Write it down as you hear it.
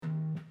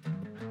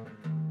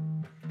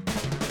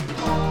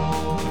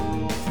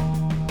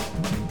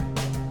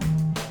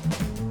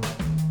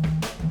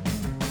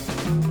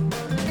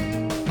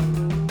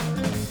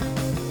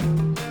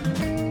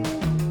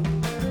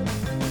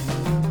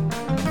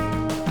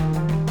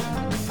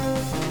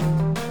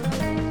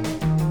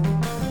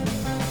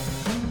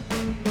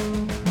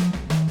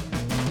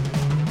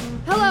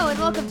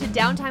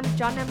Downtime with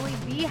John and Emily,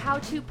 the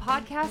how-to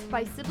podcast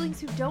by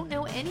siblings who don't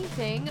know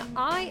anything.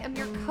 I am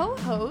your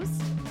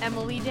co-host,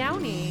 Emily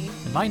Downey.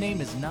 And my name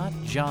is not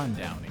John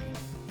Downey.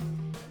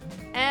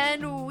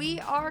 And we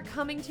are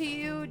coming to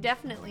you,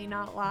 definitely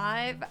not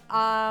live,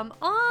 on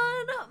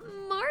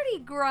Mardi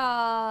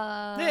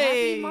Gras.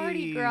 Hey! Happy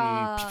Mardi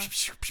Gras.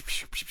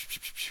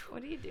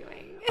 What are you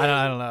doing?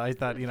 I don't know. I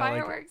thought,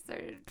 fireworks or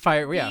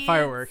beads?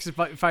 Fireworks.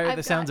 Fire.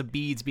 The sounds got- of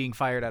beads being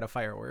fired out of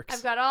fireworks.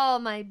 I've got all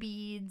my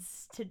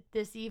beads to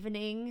this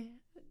evening.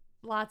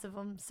 Lots of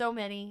them. So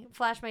many.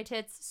 Flash my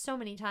tits so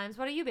many times.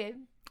 What are you, babe?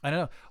 I don't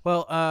know.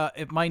 Well,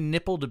 if my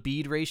nipple to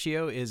bead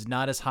ratio is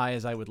not as high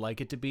as I would like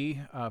it to be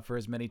for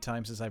as many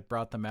times as I've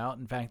brought them out.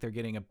 In fact, they're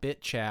getting a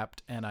bit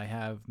chapped, and I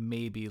have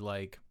maybe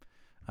like,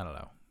 I don't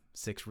know,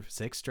 six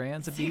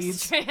strands of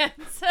beads.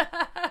 Strands.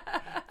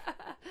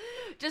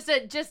 just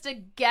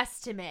a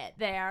guesstimate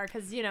there,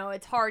 because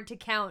it's hard to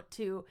count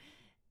to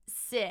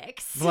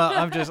 6.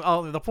 Well,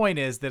 the point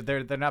is that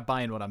they're not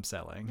buying what I'm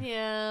selling.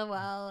 Yeah,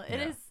 well, it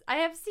is. I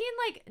have seen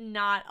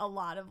not a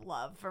lot of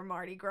love for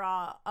Mardi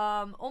Gras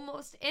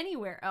almost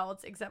anywhere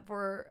else except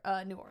for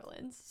New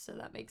Orleans, so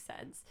that makes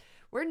sense.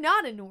 We're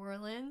not in New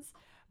Orleans,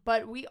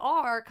 but we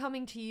are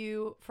coming to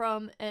you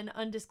from an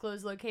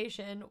undisclosed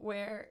location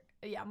where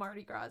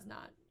Mardi Gras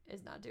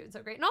is not doing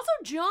so great. And also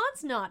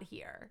John's not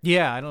here.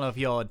 Yeah, I don't know if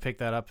y'all had picked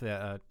that up,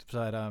 but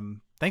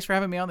thanks for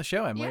having me on the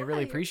show, Emily. I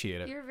really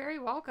appreciate it. You're very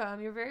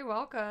welcome. You're very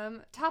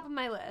welcome. Top of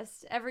my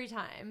list every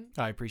time.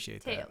 I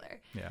appreciate that.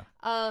 Taylor.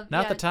 Yeah.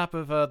 Not the top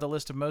of the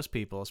list of most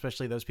people,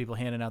 especially those people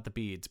handing out the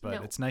beads, but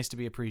No. it's nice to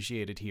be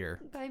appreciated here.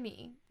 By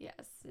me,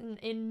 yes,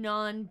 in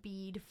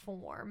non-bead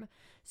form.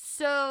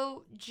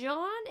 So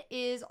John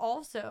is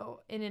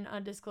also in an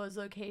undisclosed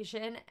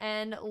location,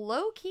 and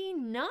low-key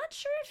not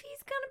sure if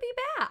he's gonna be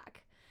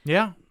back.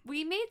 Yeah.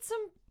 We made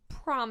some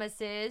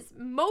promises,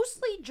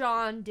 mostly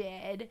John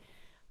did,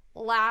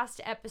 last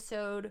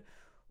episode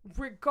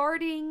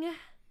regarding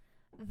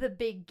the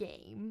big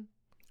game.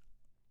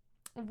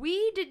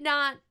 We did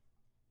not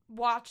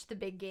watch the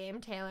big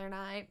game, Taylor and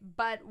I,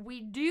 but we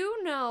do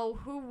know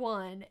who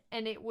won,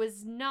 and it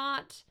was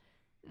not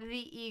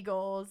the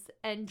Eagles.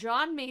 And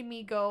John made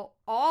me go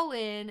all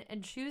in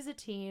and choose a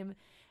team,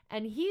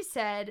 and he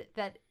said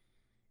that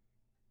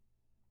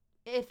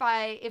if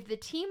the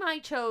team I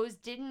chose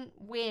didn't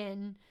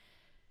win,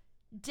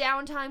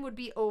 Downtime would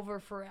be over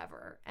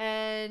forever.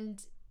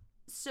 And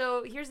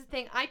so here's the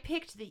thing, I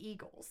picked the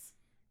Eagles.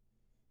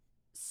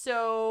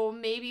 So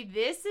maybe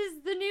this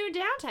is the new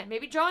Downtime.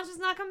 Maybe John's just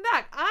not coming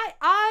back.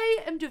 I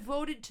am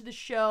devoted to the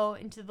show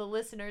and to the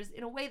listeners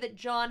in a way that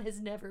John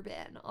has never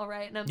been. All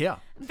right, and I'm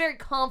very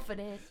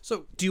confident.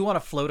 So, do you want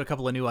to float a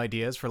couple of new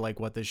ideas for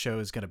what this show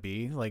is going to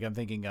be? I'm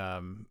thinking,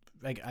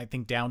 I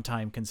think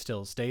Downtime can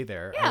still stay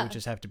there. Yeah. It would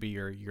just have to be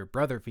your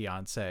brother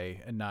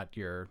fiance and not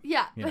your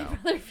My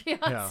brother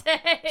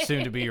fiance.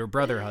 soon to be your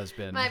brother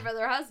husband. My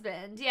brother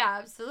husband. Yeah,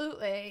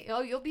 absolutely.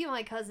 Oh, you'll be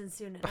my cousin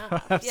soon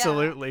enough.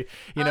 Absolutely.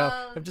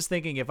 Yeah. I'm just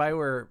thinking if I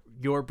were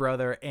your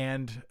brother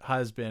and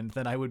husband,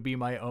 then I would be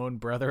my own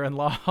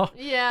brother-in-law.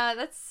 Yeah,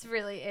 that's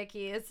really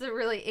icky. It's a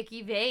really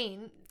icky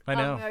vein. I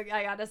know.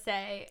 I gotta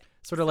say.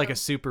 Sort of like a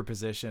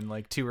superposition,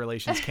 two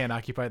relations can't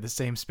occupy the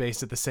same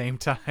space at the same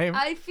time.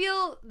 I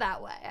feel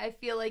that way. I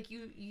feel like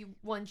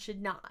one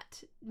should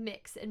not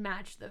mix and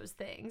match those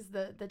things,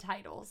 the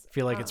titles. I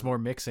feel like it's more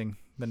mixing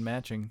than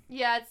matching.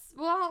 Yeah,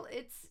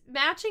 it's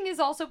matching is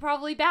also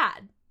probably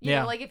bad. You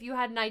know, if you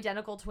had an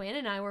identical twin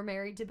and I were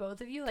married to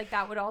both of you,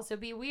 that would also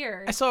be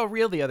weird. I saw a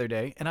reel the other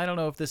day, and I don't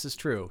know if this is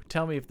true.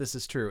 Tell me if this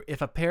is true.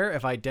 If a pair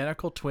of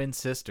identical twin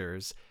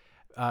sisters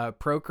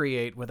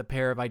procreate with a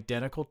pair of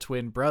identical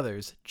twin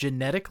brothers,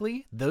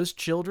 genetically, those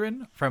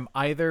children from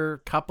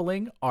either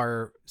coupling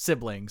are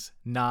siblings,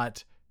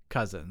 not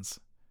cousins,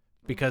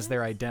 because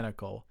they're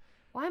identical.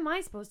 Why am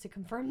I supposed to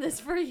confirm this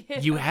for you?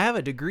 You have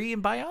a degree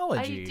in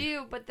biology. I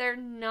do, but they're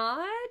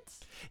not?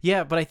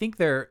 Yeah, but I think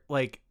they're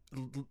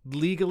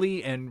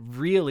legally and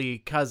really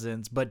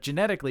cousins, but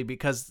genetically,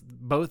 because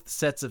both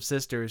sets of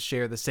sisters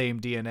share the same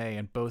DNA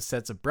and both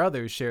sets of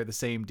brothers share the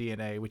same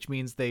DNA, which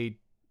means they,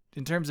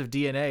 in terms of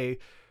DNA,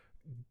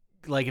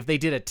 if they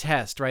did a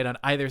test right on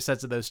either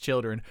sets of those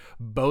children,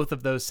 both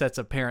of those sets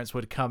of parents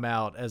would come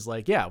out as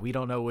we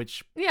don't know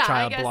which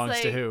child belongs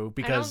to who,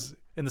 because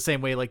in the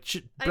same way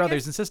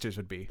brothers and sisters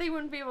would be. They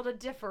wouldn't be able to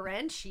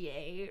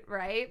differentiate,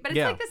 right? But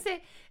it's the same.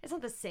 It's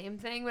not the same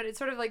thing, but it's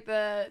sort of like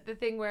the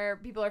thing where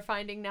people are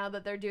finding now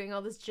that they're doing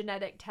all this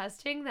genetic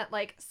testing that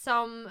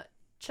some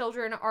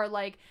children are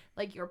like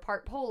you're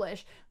part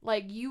Polish.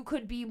 You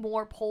could be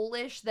more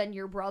Polish than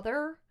your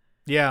brother.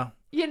 Yeah.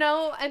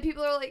 And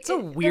people are it's a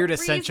weird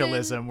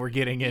essentialism we're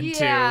getting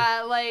into.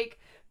 Yeah,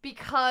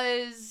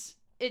 because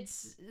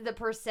it's the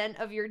percent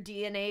of your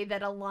DNA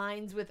that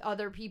aligns with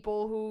other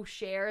people who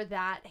share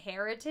that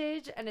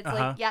heritage. And it's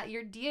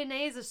your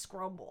DNA is a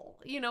scrumble.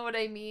 You know what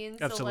I mean?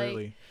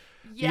 Absolutely.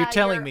 So, you're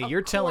telling me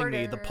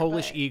the quarter,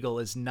 Polish eagle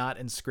is not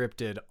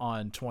inscripted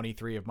on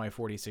 23 of my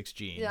 46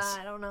 genes. Yeah,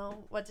 I don't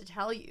know what to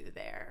tell you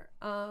there.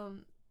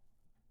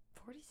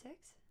 46?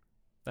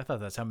 I thought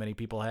that's how many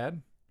people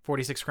had.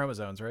 46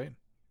 chromosomes, right?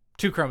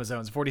 2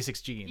 chromosomes,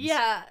 46 genes.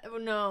 Yeah,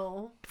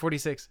 no.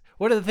 46.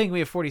 What are the thing we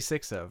have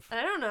 46 of?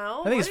 I don't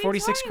know. I think it's What are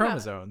you 46 talking about?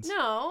 chromosomes.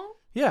 No.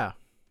 Yeah.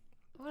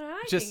 What am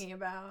I Just thinking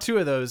about? 2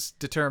 of those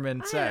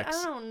determine sex.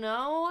 I don't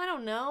know.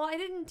 I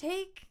didn't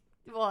take...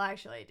 Well,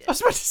 actually, I did. I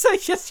was about to say,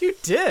 yes, you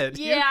did.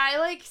 Yeah, I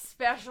like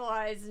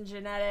specialize in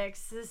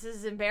genetics. This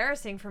is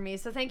embarrassing for me.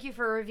 So thank you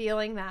for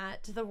revealing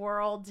that to the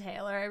world,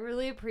 Taylor. I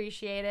really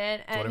appreciate it.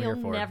 what And I'm you'll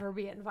here for. never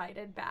be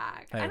invited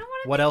back. Hey, I don't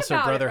want to what think else are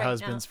about it brother right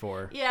husbands now.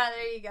 for? Yeah,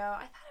 there you go. I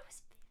thought it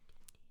was...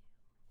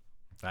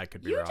 I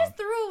could be You wrong. just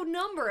threw a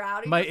number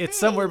out. It's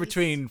somewhere face.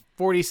 between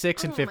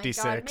 46 and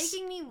 56. Oh my God,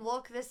 making me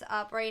look this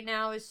up right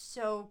now is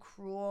so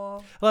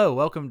cruel. Hello,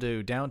 welcome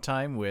to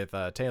Downtime with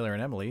Taylor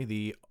and Emily,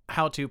 the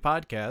how-to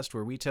podcast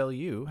where we tell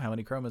you how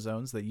many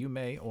chromosomes that you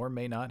may or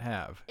may not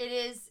have. It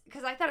is,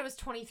 because I thought it was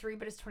 23,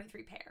 but it's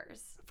 23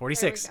 pairs.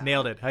 46, There we go.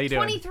 nailed it. How you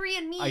doing? 23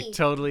 and me. I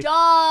totally... Dumb.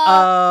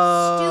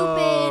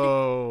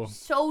 Oh.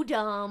 Stupid. So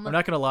dumb. I'm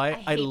not going to lie, I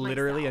hate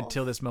literally, myself.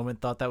 until this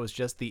moment, thought that was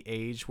just the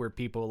age where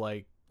people,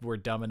 like, were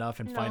dumb enough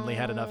and finally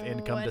had enough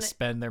income to and-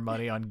 spend their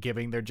money on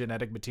giving their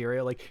genetic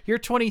material. Like, you're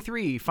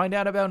 23, find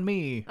out about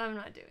me. I'm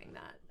not doing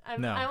that.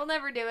 No. I will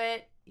never do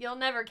it. You'll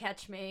never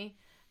catch me.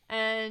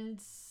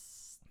 And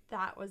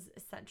that was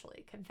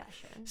essentially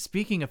confession.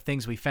 Speaking of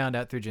things we found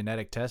out through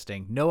genetic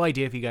testing, no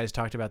idea if you guys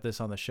talked about this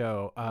on the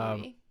show.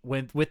 Really?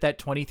 With that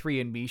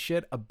 23andMe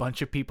shit, a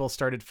bunch of people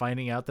started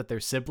finding out that they're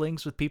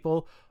siblings with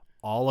people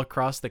all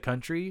across the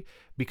country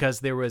because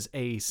there was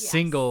a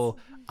single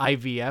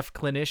IVF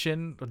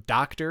clinician,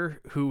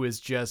 doctor, who was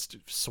just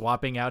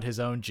swapping out his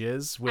own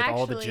jizz with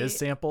all the Actually, jizz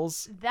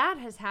samples. That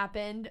has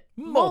happened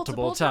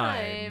Multiple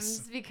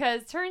times.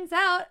 because turns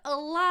out a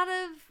lot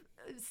of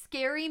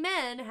scary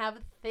men have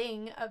a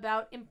thing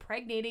about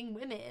impregnating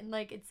women.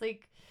 Like it's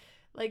like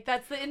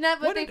that's isn't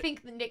that what they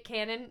think Nick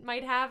Cannon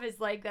might have is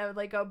like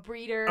a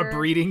breeder, A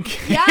breeding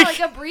kink. Yeah, like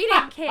a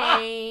breeding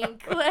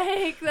kink.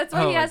 Like that's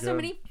why Oh he my has so God.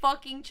 many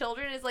fucking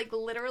children. Is like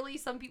literally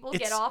some people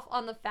get It's- off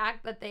on the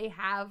fact that they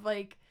have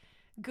like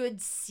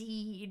good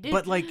seed.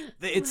 But like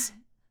it's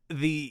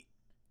the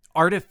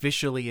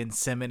artificially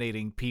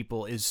inseminating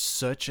people is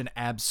such an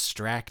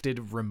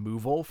abstracted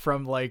removal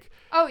from like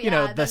oh yeah, you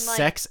know the then,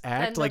 sex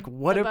act. then Like the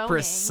what a boning.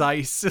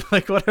 precise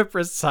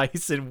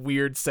and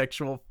weird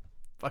sexual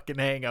fucking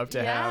hang up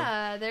to have.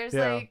 Yeah, there's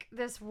Yeah. like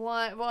this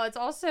one. Well, it's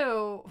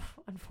also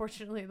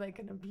unfortunately like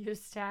an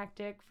abuse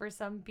tactic for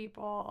some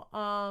people,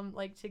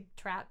 like to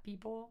trap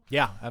people.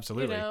 Yeah,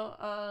 absolutely. You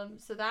know,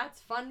 so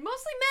that's fun.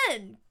 Mostly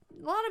men.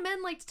 A lot of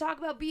men like to talk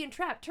about being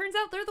trapped. Turns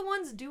out they're the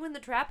ones doing the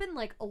trapping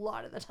like a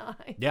lot of the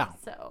time. Yeah.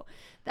 So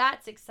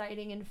that's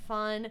exciting and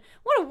fun.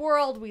 What a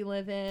world we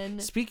live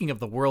in. Speaking of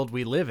the world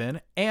we live in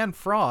and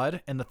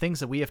fraud and the things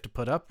that we have to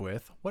put up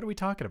with, what are we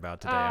talking about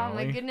today, Oh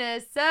Emily? my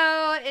goodness.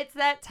 So it's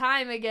that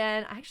time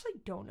again. I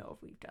actually don't know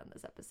if we've done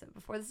this episode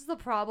before. This is the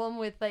problem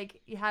with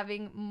like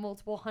having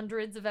multiple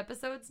hundreds of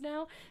episodes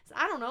now. So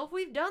I don't know if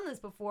we've done this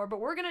before,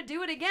 but we're going to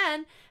do it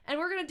again. And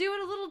we're going to do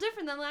it a little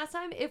different than last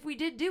time if we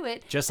did do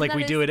it. Just And like that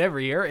we is do it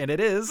every year, and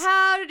it is.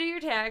 How to do your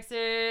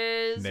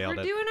taxes. Nailed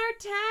We're it. doing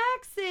our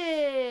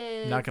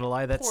taxes. Not gonna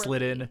lie, that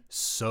slid in Poorly.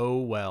 so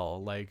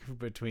well. Like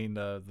between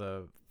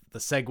the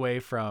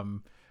segue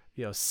from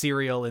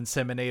serial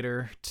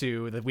inseminator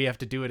to that we have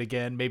to do it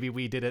again. Maybe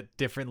we did it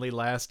differently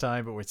last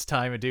time, but it's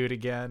time to do it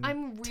again.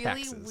 I'm really,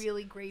 Taxes.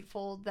 really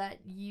grateful that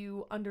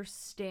you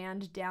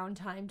understand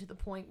downtime to the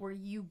point where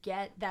you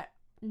get that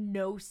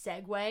no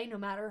segue, no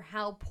matter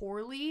how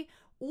poorly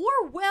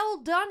or well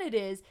done it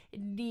is, it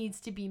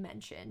needs to be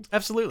mentioned.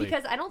 Absolutely.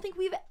 Because I don't think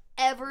we've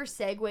ever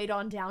segued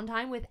on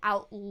downtime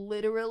without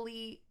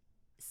literally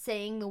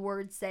saying the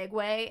word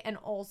segue and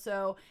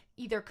also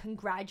either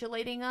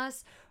congratulating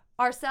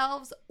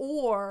ourselves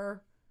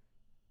or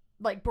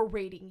like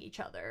berating each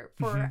other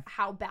for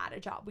how bad a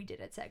job we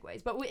did at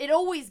segues. But it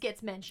always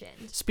gets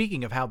mentioned.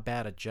 Speaking of how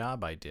bad a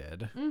job I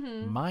did,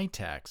 my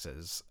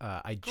taxes,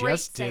 I Great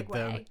just did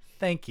them. segue.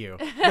 Thank you.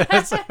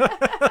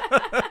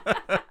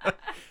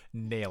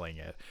 Nailing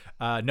it.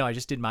 No, I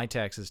just did my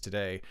taxes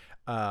today,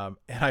 and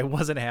I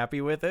wasn't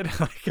happy with it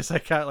because I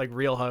got like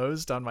real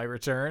hosed on my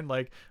return.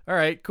 Like, all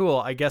right, cool.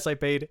 I guess I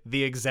paid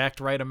the exact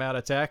right amount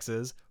of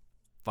taxes.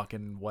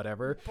 Fucking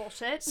whatever.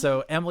 Bullshit.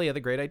 So Emily had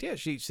the great idea.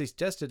 She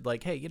suggested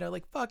like, hey,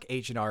 like fuck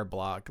H&R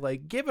Block,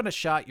 like give it a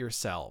shot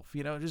yourself.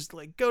 Just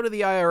like go to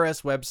the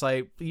IRS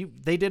website.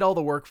 They did all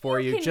the work for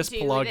you. can Just do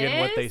plug in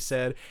what they this.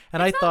 said.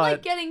 And it's I not thought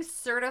like getting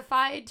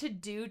certified to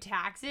do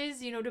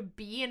taxes, to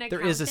be an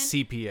accountant. there is a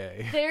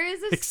CPA. There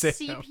is a exam.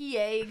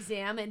 CPA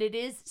exam, and it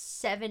is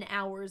 7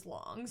 hours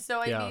long.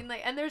 So I mean,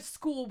 like, and there's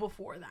school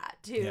before that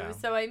too. Yeah.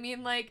 So I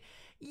mean, like,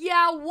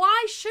 yeah,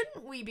 why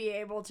shouldn't we be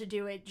able to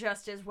do it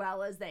just as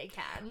well as they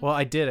can? Well,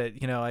 I did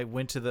it. I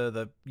went to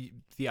the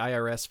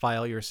IRS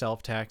file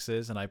yourself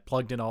taxes, and I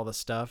plugged in all the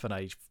stuff, and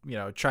I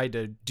tried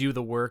to do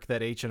the work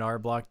that H&R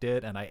Block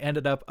did, and I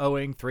ended up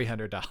owing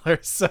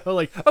 $300. So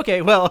like,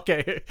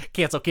 okay,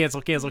 cancel.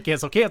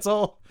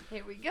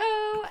 Here we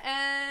go,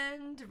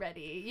 and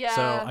ready. Yeah.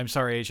 So I'm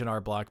sorry,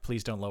 H&R Block.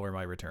 Please don't lower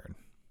my return.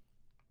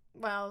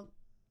 Well,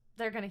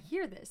 they're gonna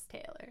hear this,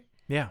 Taylor.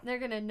 Yeah, They're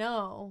gonna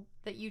know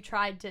that you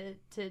tried to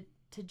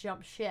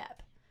jump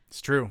ship.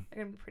 it's true.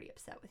 They're gonna be pretty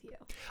upset with you.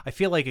 I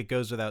feel like it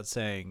goes without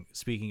saying,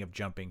 speaking of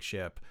jumping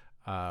ship,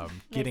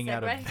 getting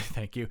out of segue.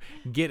 thank you,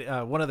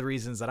 one of the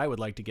reasons that I would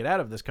like to get out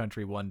of this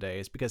country one day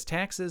is because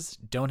taxes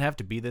don't have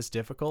to be this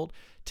difficult.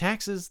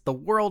 Taxes the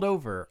world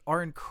over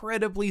are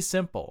incredibly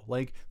simple.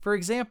 Like, for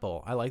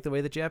example, I like the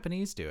way the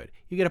Japanese do it.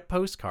 You get a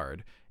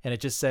postcard and it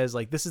just says,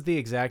 like, this is the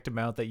exact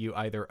amount that you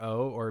either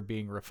owe or are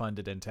being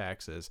refunded in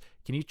taxes.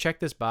 Can you check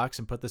this box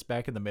and put this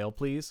back in the mail,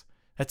 please?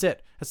 That's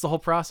it. That's the whole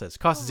process.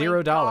 Costs Oh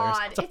my $0.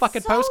 God. It's a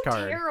fucking postcard.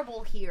 It's so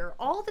terrible here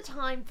all the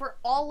time for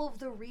all of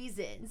the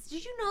reasons.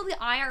 Did you know the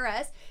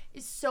IRS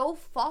is so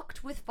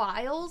fucked with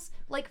files,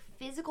 like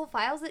physical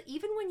files, that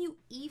even when you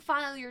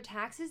e-file your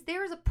taxes,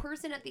 there is a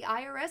person at the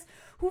IRS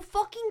who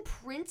fucking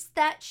prints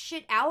that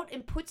shit out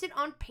and puts it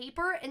on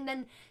paper and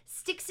then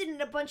sticks it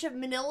in a bunch of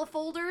manila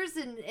folders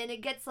and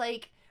it gets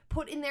like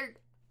put in their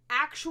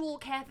actual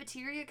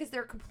cafeteria because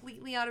they're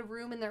completely out of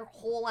room in their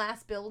whole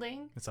ass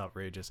building. It's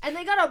outrageous. And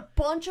they got a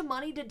bunch of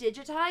money to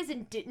digitize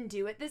and didn't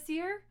do it this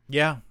year.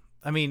 Yeah.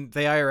 I mean, the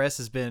IRS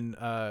has been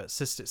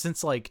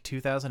since like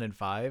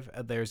 2005.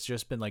 There's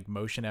just been like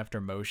motion after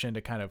motion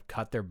to kind of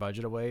cut their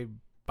budget away.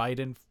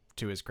 Biden,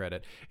 to his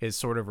credit, is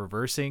sort of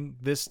reversing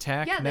this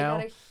tack Yeah, now.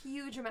 they got a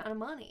huge amount of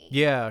money.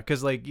 Yeah,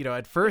 because like, you know,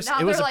 at first Now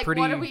it was they're a like,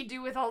 pretty. what do we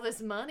do with all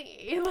this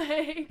money?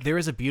 Like, There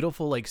was a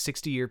beautiful like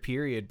 60-year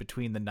period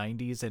between the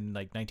 90s and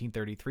like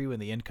 1933 when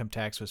the income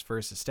tax was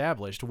first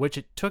established, which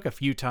it took a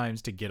few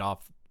times to get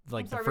off.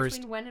 Like I'm sorry, the first,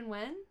 between when and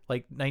when?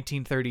 like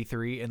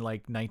 1933 and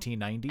like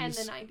 1990s. And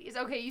the 90s.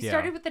 Okay, you Yeah.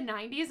 started with the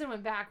 90s and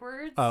went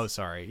backwards. Oh,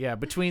 sorry. Yeah,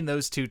 between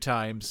those two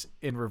times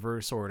in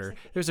reverse order,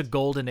 there's a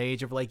golden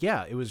age of like,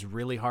 yeah, it was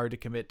really hard to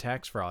commit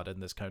tax fraud in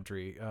this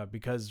country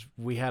because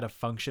we had a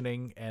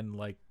functioning and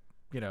like,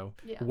 you know,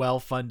 Yeah.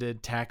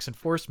 well-funded tax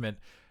enforcement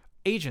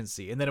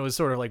agency. And then it was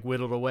sort of like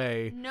whittled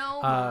away.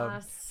 No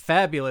mas.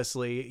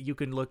 Fabulously, you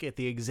can look at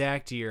the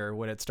exact year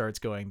when it starts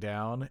going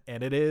down,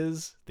 and it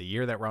is the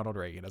year that Ronald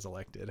Reagan is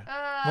elected.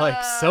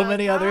 Like so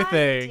many other God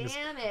things.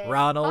 damn it.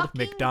 Ronald Fucking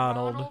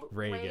McDonald Ronald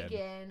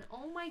Reagan.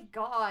 Oh my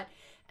God.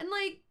 And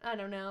like, I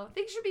don't know.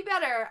 Things should be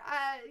better.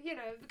 You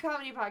know,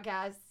 comedy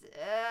podcasts.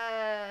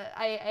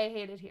 I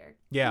hate it here.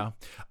 Yeah.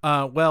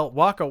 Well,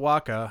 Waka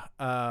Waka.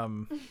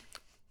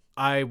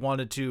 I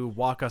wanted to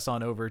walk us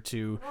on over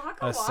to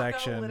Waka a Waka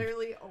section.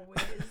 literally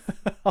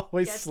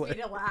Always gets me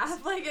to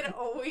laugh. Like, it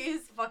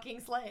always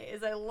fucking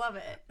slays. I love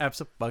it.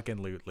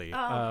 Absolutely. Oh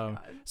my God.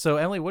 So,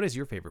 Emily, what is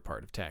your favorite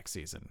part of tax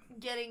season?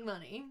 Getting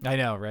money. I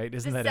know, right?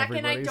 Isn't The that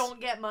second I everybody's?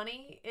 don't get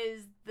money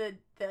is the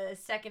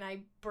second I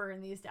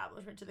burn the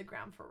establishment to the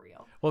ground for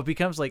real. Well, it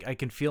becomes like I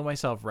can feel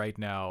myself right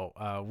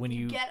now when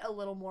you. Get a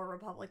little more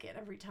Republican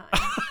every time.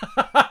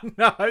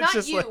 No, it's Not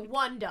just you. like.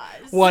 One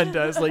does. One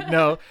does. Like,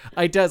 no,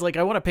 I does. Like,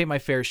 I want to pay my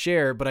fair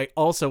share, but I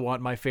also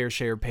want my fair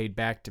share paid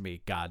back to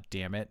me. God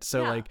damn it.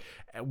 So, Yeah. like,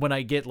 when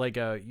I get like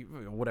a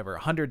whatever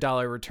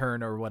 $100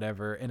 return or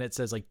whatever, and it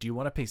says like, do you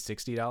want to pay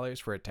 $60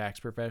 for a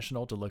tax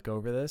professional to look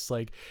over this?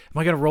 Like, am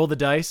I gonna roll the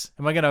dice?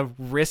 Am I gonna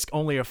risk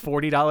only a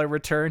 $40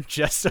 return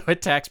just so a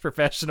tax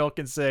professional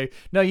can say,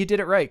 no, you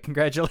did it right,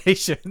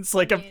 congratulations?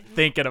 Like, I I'm mean,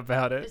 thinking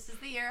about it. This is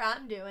the year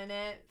I'm doing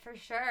it for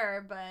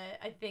sure, but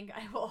I think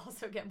I will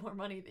also get more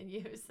money than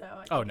you. So I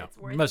think Oh no, it's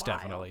worthwhile. most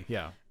definitely,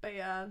 yeah. But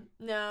yeah,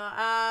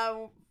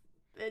 no,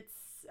 it's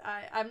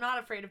I'm not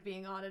afraid of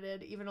being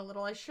audited even a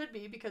little. I should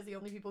be, because the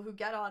only people who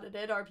get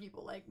audited are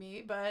people like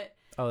me. But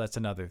Oh, that's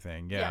another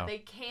thing, yeah. they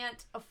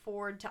can't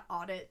afford to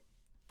audit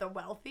the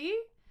wealthy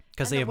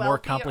Because and they the have more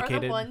wealthy Are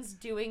complicated. the ones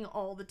doing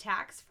all the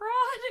tax fraud.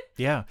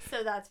 Yeah,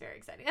 So that's very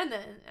exciting. And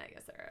then I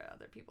guess there are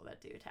other people that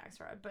do tax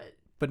fraud, but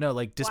but no,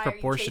 like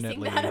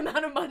disproportionately. why are you chasing that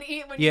amount of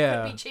money when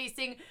Yeah. you could be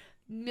chasing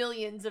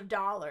millions of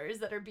dollars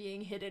that are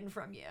being hidden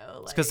from you?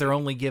 It's because they're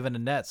only given a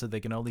net, so they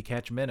can only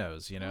catch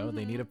minnows. You know,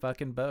 they need Mm-hmm. a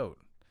fucking boat.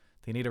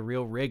 They need a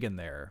real rig in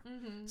there.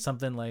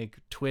 Something like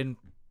twin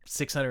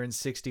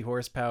 660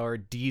 horsepower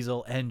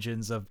diesel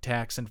engines of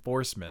tax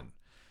enforcement.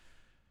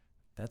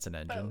 That's an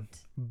engine.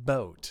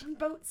 Boat.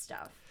 boat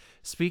stuff.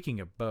 Speaking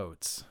of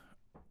boats,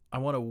 I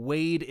want to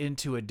wade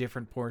into a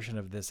different portion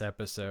of this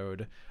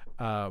episode.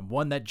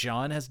 One that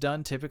John has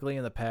done typically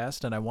in the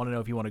past, and I want to know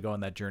if you want to go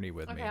on that journey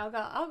with me. Okay, I'll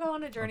go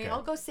on a journey. Okay.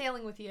 I'll go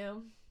sailing with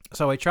you.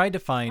 So I tried to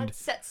find Let's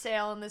set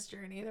sail on this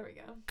journey. There we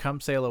go.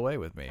 Come Sail Away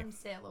with Me. Come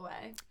sail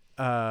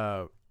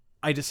away.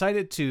 I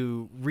decided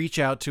to reach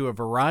out to a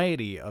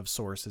variety of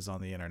sources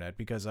on the internet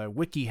because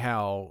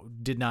WikiHow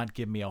did not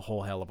give me a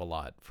whole hell of a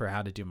lot for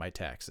how to do my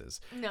taxes.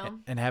 No.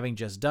 And having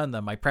just done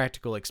them, my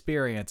practical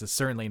experience is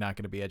certainly not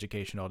going to be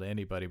educational to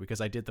anybody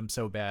because I did them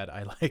so bad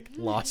I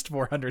lost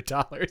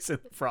 $400 in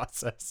the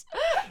process.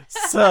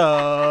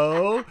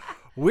 So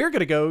we're going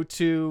to go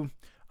to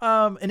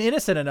an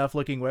innocent enough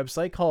looking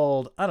website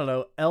called, I don't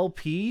know,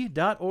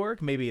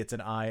 lp.org. Maybe it's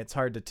an I. It's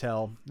hard to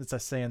tell. It's a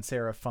sans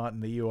serif font in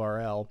the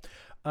URL.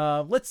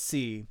 Let's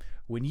see.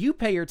 When you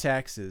pay your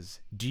taxes,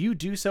 do you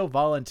do so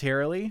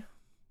voluntarily?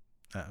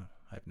 I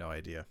have no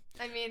idea.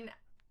 I mean,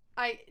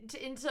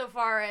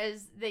 Insofar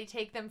as they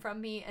take them from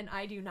me and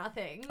I do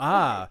nothing.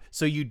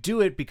 So you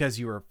do it because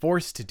you were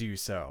forced to do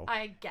so.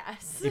 I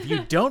guess. If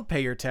you don't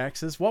pay your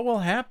taxes, what will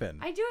happen?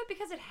 I do it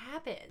because it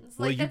happens.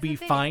 Will you be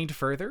fined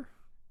further?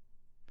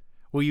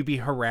 Will you be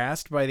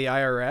harassed by the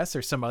IRS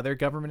or some other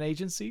government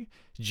agency?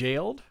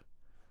 Jailed?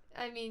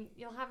 I mean,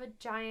 you'll have a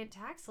giant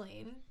tax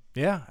lien.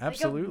 Yeah,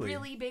 absolutely. Like a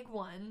really big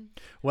one.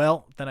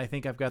 Well, then I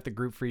think I've got the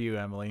group for you,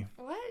 Emily.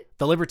 What?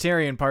 The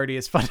Libertarian Party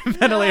is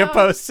fundamentally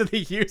opposed to the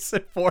use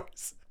and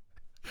force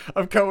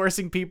of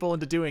coercing people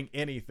into doing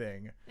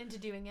anything.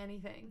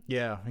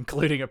 Yeah,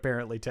 including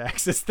apparently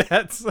taxes.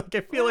 That's like,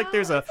 I feel like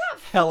there's a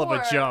hell of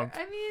a jump.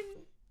 I mean,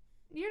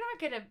 you're not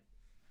going to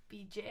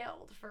be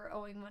jailed for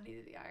owing money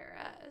to the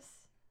IRS.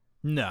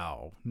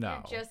 No.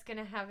 You're just going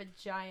to have a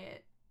giant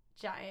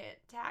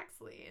tax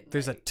lien.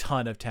 There's a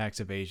ton of tax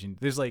evasion.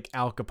 There's like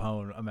Al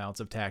Capone amounts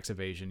of tax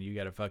evasion you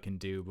got to fucking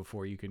do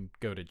before you can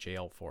go to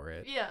jail for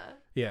it.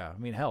 Yeah. I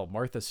mean, hell,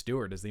 Martha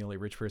Stewart is the only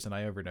rich person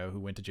I ever know who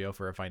went to jail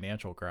for a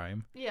financial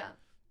crime. Yeah.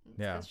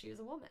 Because she was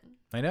a woman.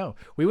 I know.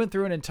 We went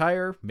through an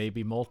entire,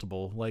 maybe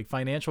multiple, like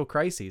financial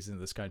crises in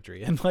this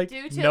country, and like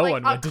due to, no like,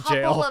 one went to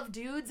jail. A couple of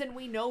dudes, and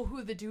we know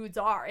who the dudes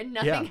are, and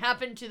nothing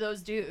happened to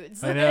those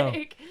dudes. I know.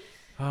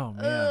 Oh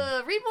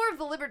man. Read more of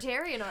the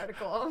Libertarian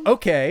article.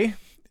 Okay.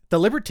 The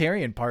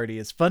Libertarian Party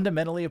is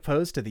fundamentally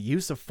opposed to the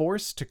use of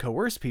force to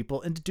coerce people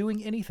into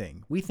doing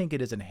anything. We think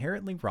it is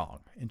inherently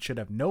wrong and should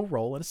have no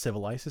role in a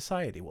civilized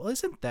society. Well,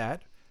 isn't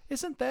that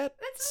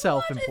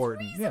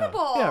self-important? It's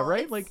reasonable. Yeah,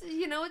 right? It's,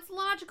 it's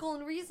logical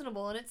and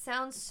reasonable, and it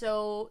sounds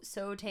so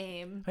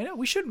tame. I know.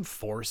 We shouldn't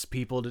force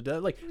people to do,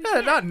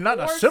 not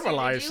a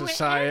civilized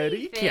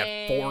society. Anything.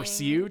 Can't force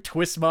you,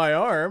 twist my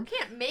arm. You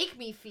can't make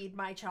me feed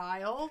my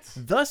child.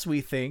 Thus, we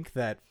think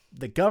that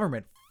the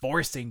government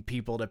forcing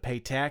people to pay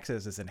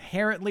taxes is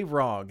inherently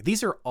wrong.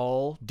 These are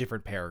all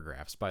different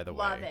paragraphs, by the way.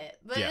 Love it.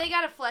 But they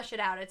gotta flesh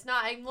it out. It's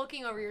not, I'm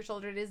looking over your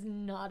shoulder, it is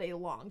not a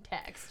long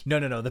text.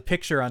 No. The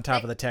picture on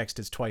top of the text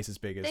is twice as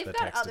big as the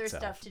text itself. They've got other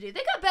stuff to do.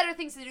 They got better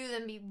things to do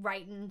than be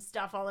writing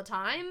stuff all the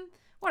time.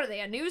 What are they,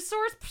 a news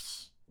source?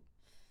 Psh,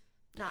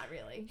 not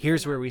really.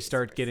 Here's where we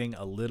start getting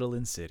a little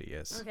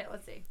insidious. Okay,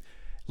 let's see.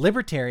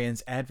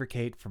 Libertarians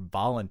advocate for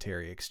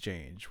voluntary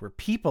exchange, where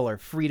people are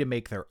free to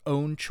make their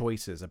own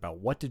choices about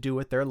what to do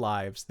with their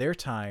lives, their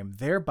time,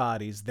 their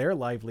bodies, their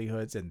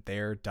livelihoods, and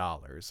their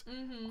dollars.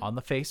 Mm-hmm. On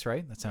the face,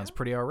 right? That sounds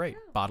pretty all right.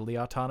 Yeah. Bodily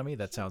autonomy,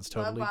 that sounds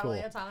totally cool.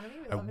 Autonomy.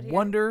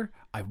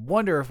 I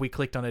wonder if we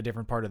clicked on a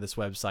different part of this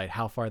website,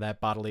 how far that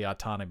bodily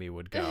autonomy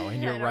would go.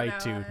 And you're right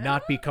to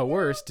not be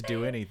coerced to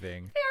do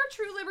anything. They are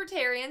true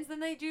libertarians, then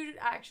they do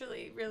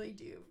actually really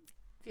do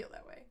feel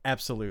that way.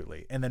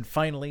 Absolutely. And then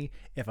finally,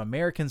 if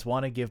Americans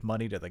want to give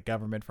money to the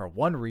government for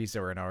one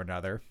reason or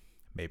another,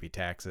 maybe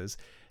taxes,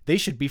 they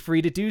should be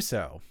free to do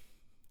so.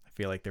 I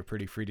feel like they're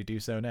pretty free to do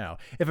so now.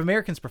 If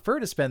Americans prefer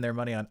to spend their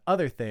money on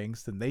other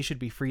things, then they should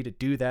be free to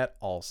do that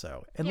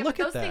also. And look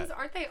at that. Those things,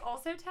 aren't they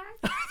also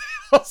taxed?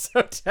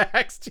 Also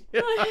taxed.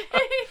 Yeah.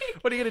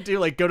 What are you going to do?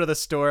 Like, go to the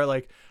store,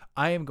 like,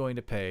 I am going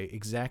to pay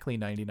exactly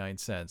 99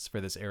 cents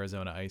for this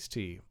Arizona iced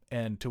tea.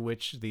 And to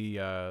which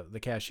the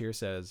cashier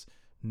says,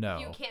 no,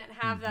 you can't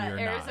have that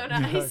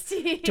Arizona iced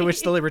tea. To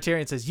which the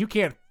libertarian says, you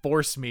can't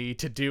force me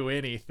to do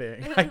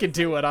anything. I can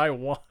do what I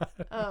want.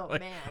 Oh,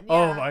 man. Yeah.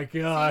 Oh, my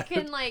God. So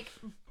you can,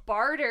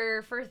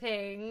 barter for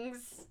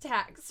things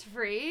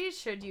tax-free,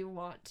 should you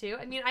want to.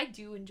 I mean, I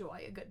do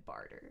enjoy a good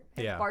barter.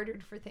 I've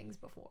bartered for things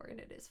before, and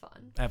it is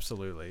fun.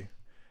 Absolutely.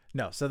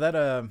 No, so that...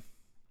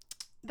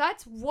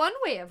 That's one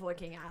way of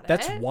looking at it.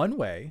 That's one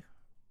way.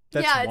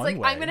 It's like,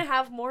 I'm going to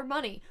have more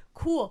money.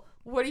 Cool.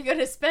 What are you going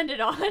to spend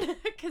it on?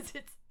 Because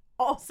it's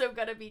also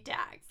gonna be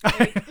taxed.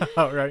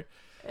 Oh, right.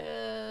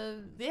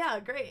 Yeah,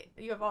 great.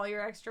 You have all your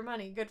extra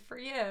money. Good for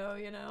you,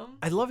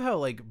 I love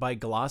how, by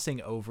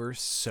glossing over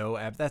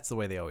that's the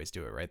way they always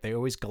do it, right? They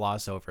always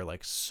gloss over,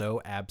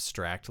 so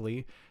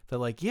abstractly.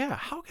 They're yeah,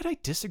 how could I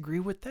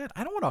disagree with that?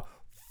 I don't want to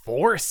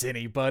force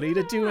anybody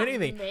to do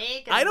anything.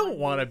 I don't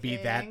want to be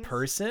that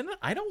person.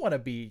 I don't want to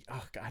be,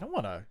 I don't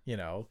want to,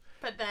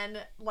 But then,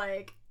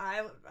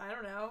 I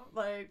don't know,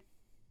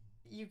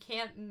 you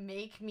can't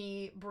make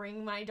me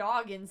bring my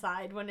dog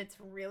inside when it's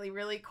really,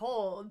 really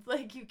cold.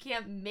 You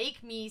can't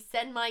make me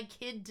send my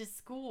kid to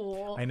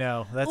school. I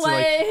know. That's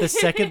the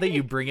second that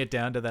you bring it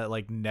down to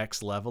that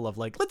next level of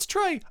let's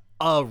try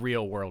a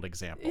real world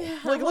example. Yeah,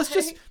 let's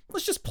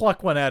just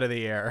pluck one out of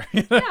the air.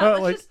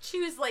 Let's just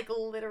choose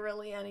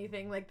literally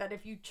anything that.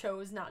 If you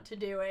chose not to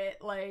do it,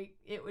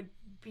 it would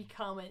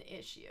become an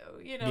issue.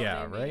 You know what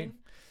I mean? Right?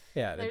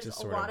 Yeah, there's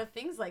just a lot of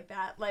things like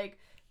that.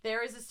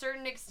 There is a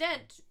certain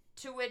extent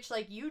to which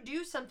you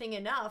do something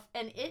enough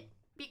and it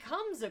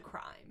becomes a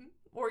crime,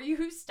 or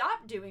you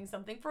stop doing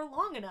something for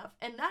long enough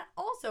and that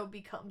also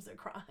becomes a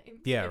crime.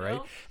 Yeah,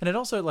 right. And it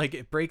also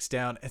it breaks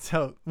down. It's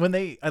how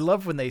I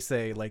love when they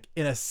say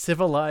in a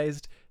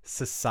civilized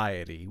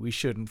society we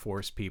shouldn't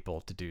force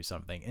people to do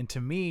something. And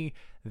to me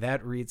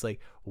that reads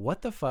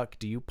what the fuck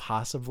do you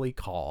possibly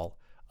call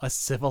a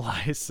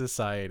civilized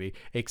society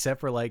except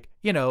for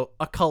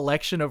a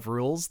collection of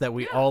rules that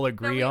we all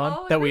agree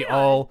on, that we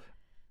all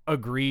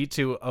agree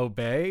to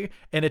obey,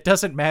 and it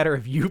doesn't matter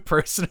if you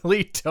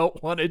personally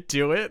don't want to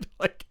do it.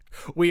 Like,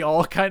 we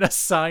all kind of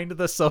signed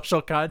the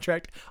social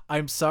contract.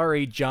 I'm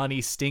sorry,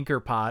 Johnny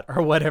Stinkerpot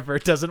or whatever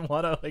doesn't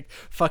want to like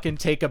fucking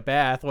take a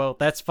bath. Well,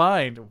 that's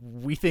fine.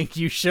 We think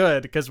you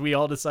should because we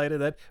all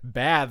decided that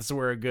baths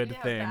were a good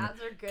thing.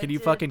 Baths are good. Can you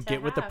fucking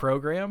get with the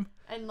program?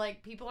 And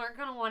like, people aren't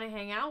gonna want to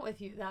hang out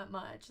with you that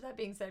much. That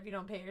being said, if you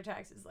don't pay your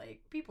taxes,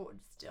 like, people would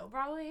still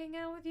probably hang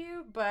out with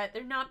you, but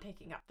they're not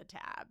picking up the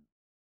tab.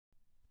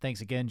 Thanks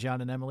again,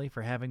 John and Emily,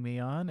 for having me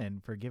on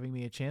and for giving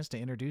me a chance to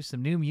introduce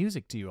some new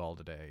music to you all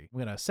today. I'm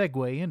going to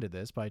segue into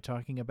this by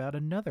talking about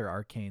another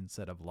arcane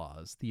set of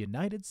laws, the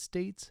United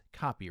States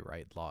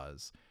copyright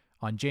laws.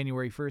 On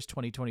January 1st,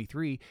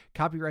 2023,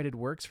 copyrighted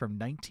works from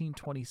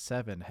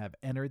 1927 have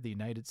entered the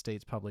United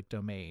States public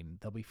domain.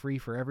 They'll be free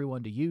for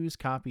everyone to use,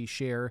 copy,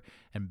 share,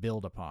 and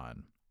build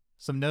upon.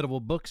 Some notable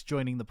books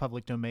joining the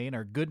public domain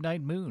are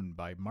Goodnight Moon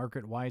by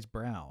Margaret Wise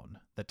Brown,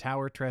 The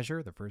Tower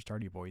Treasure, the first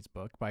Hardy Boys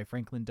book, by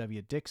Franklin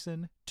W.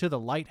 Dixon, To the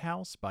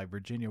Lighthouse by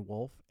Virginia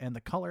Woolf, and The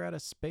Color Out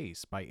of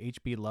Space by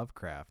H.P.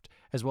 Lovecraft,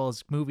 as well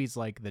as movies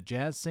like The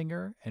Jazz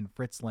Singer and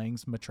Fritz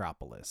Lang's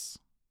Metropolis.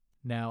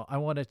 Now, I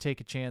want to take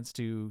a chance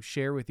to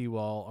share with you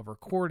all a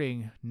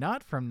recording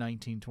not from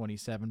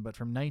 1927, but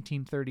from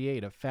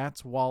 1938 of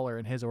Fats Waller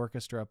and his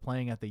orchestra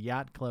playing at the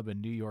Yacht Club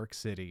in New York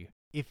City.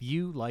 If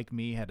you, like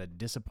me, had a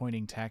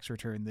disappointing tax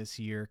return this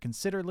year,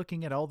 consider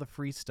looking at all the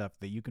free stuff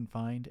that you can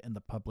find in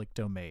the public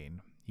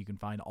domain. You can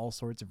find all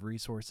sorts of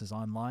resources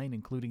online,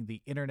 including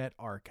the Internet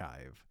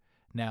Archive.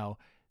 Now,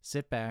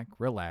 sit back,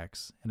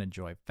 relax, and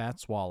enjoy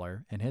Fats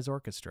Waller and his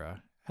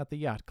orchestra at the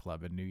Yacht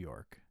Club in New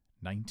York,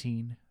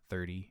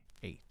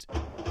 1938.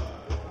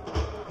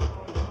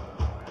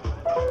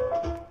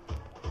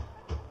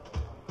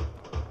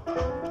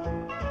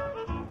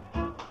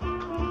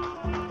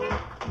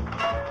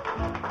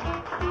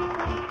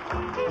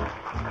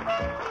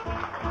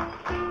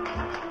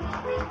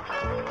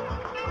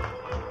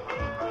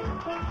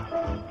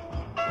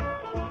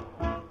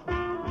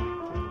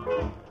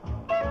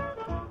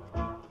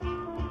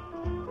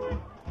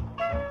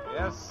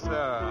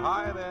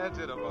 Hi there,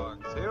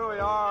 Jitterbugs. Here we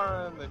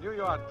are in the New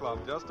York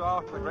Club, just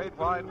off the Great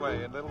Wide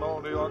Way in little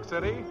old New York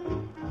City,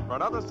 for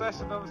another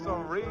session of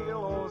some real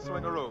old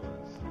swingaroos.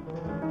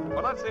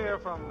 Well, let's hear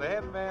from the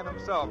head man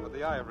himself at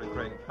the Ivory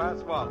Crate,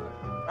 Fats Waller.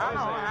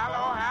 Hello.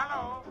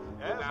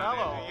 Yes, Down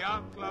hello. in the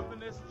Yacht Club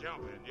and it's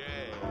jumping,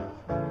 yeah.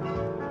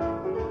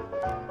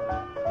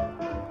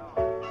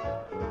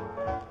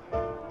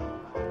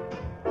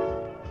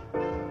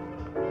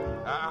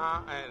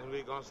 And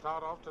we're going to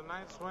start off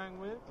tonight's swing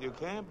with You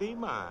Can't Be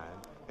Mine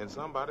and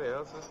somebody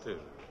else's too.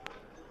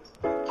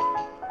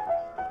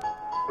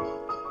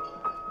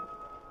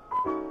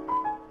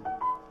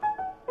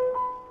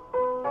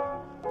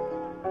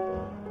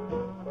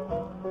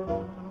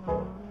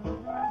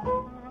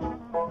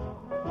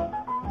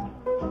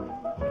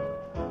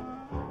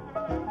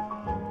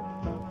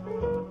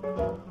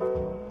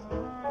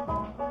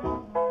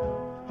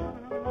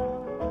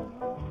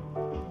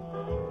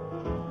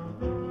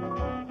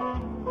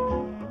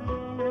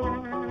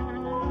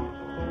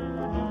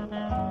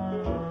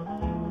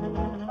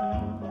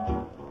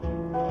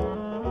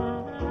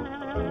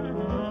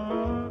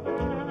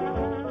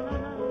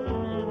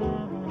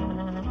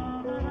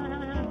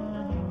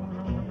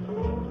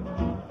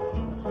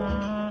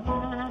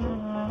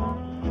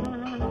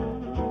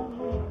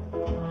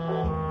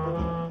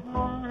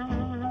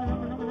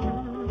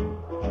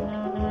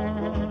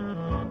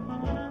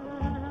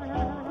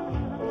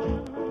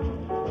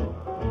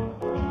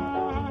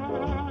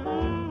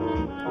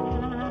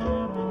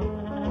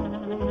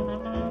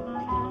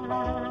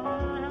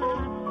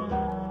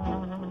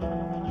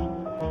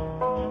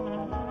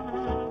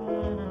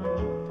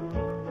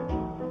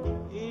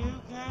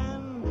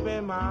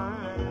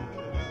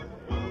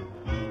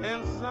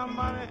 And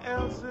somebody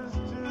else's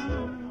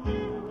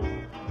too.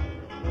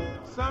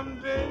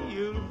 Someday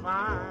you'll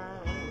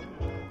find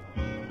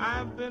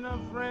I've been a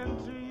friend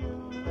to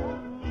you.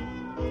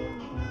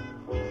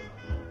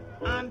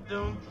 I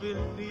don't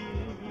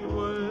believe you're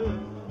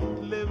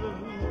worth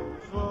living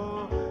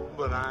for,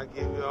 but I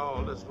give you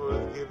all that's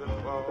worth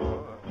giving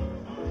for.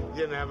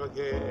 You never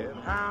cared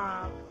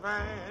how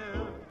I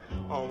feel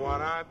or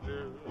what I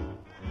do.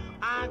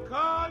 I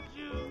called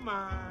you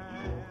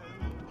mine,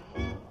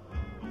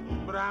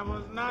 but I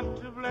was not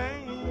to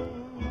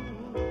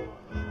blame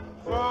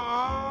for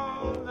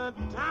all the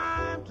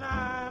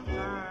time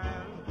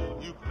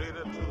you played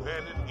a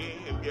two-handed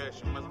game.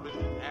 Yes, you must be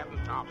having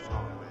tops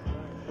on me.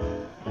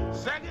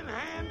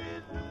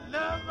 Second-handed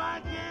love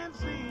I can't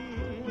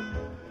see.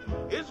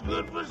 It's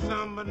good for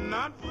some, but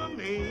not for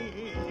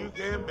me. You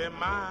can be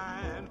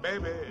mine,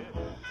 baby,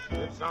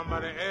 and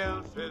somebody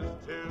else's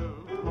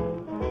too.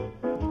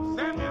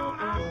 Send me on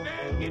out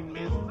there and get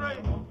me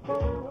straight.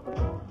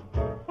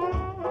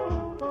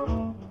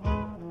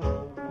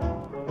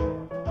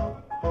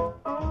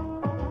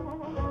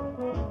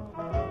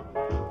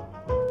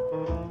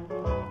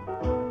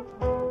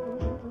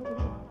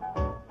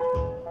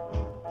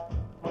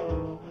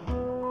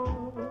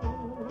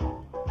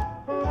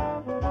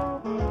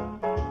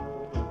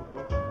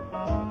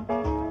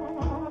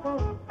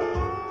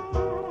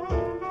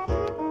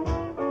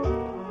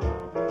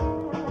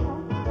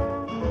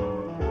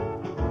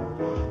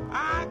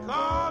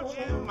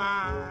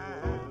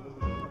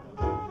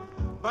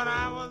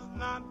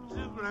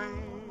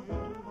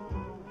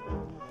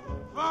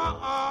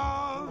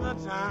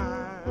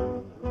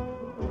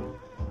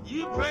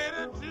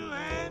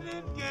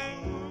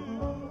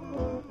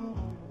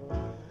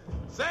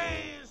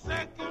 Say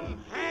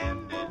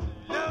second-handed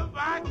love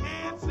I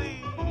can't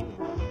see.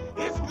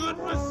 It's good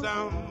for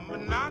some,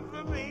 but not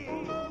for me.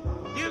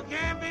 You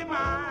can't be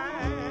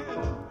mine,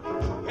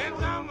 and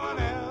someone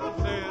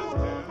else's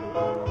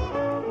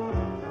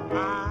too.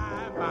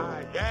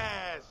 My,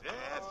 yes.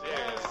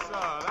 So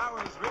that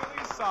was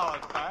really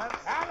solid, Pat.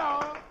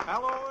 Hello.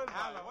 Hello and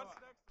hi. What's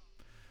next?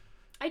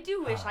 I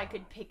do wish I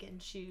could pick and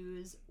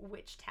choose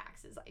which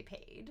taxes I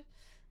paid.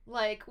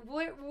 Like,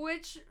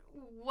 where's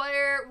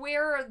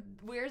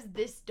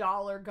this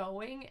dollar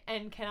going,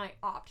 and can I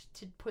opt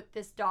to put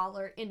this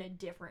dollar in a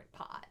different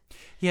pot?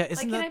 Yeah, Like,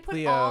 isn't can that I put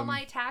the all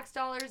my tax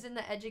dollars in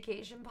the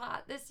education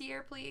pot this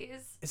year,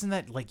 please? Isn't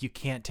that like You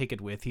Can't Take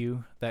It With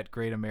You? That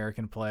great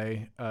American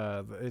play.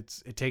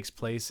 It takes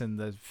place in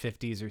the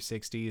 50s or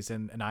 60s,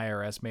 and an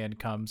IRS man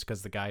comes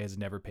because the guy has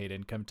never paid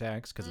income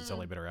tax because it's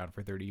only been around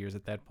for 30 years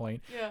at that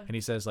point. Yeah. And he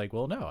says like,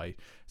 well, no, I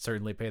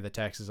certainly pay the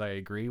taxes I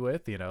agree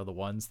with. You know, the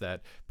ones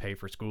that pay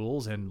for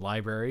schools and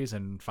libraries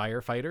and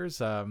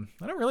firefighters.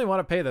 I don't really want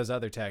to pay those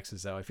other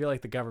taxes though. I feel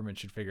like the government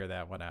should figure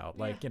that one out.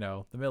 Like, you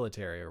know, the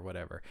military or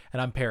whatever.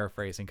 And I'm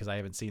paraphrasing because I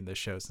haven't seen this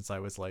show since I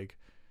was like,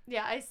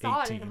 Yeah, I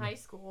saw it 18. in high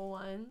school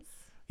once.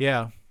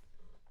 yeah,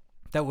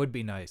 that would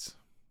be nice.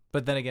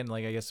 But then again,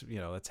 like, I guess, you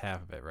know, that's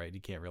half of it, right?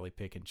 You can't really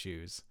pick and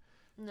choose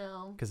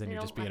No. because then they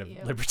you're just don't being let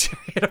a you.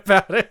 libertarian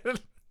about it.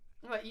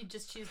 What, you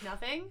just choose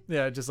nothing?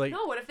 Yeah, just like,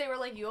 No, what if they were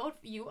like, you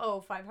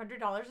owe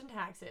 $500 in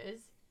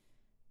taxes?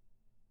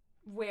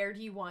 Where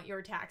do you want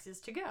your taxes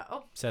to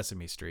go?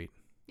 Sesame Street.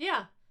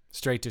 Yeah.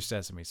 Straight to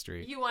Sesame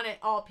Street. You want it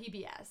all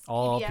PBS.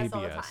 All PBS.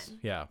 All the PBS. time.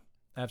 Yeah,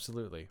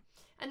 absolutely.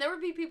 And there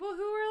would be people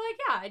who were like,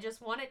 yeah, I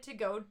just want it to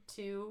go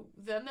to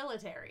the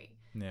military.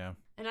 Yeah.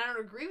 And I don't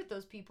agree with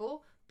those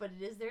people, but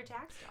it is their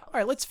tax dollar. All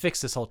right, let's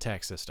fix this whole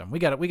tax system. We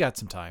got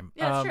some time.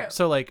 Yeah, it's true.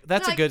 So like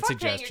that's They're a good fuck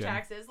paying suggestion. your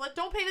taxes.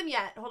 Don't pay them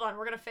yet. Hold on,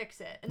 we're gonna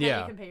fix it, and then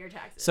Yeah. you can pay your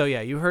taxes. So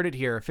yeah, you heard it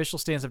here. Official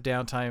stance of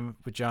Downtime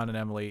with John and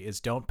Emily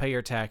is don't pay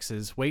your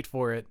taxes. Wait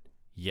for it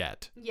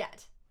yet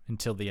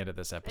until the end of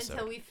this episode.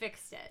 until we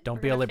fixed it. Don't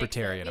We're be a gonna fix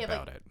libertarian We have,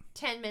 about like, it.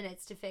 10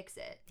 minutes to fix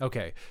it.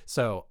 Okay,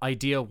 so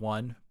idea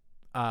one,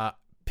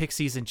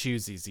 pixies and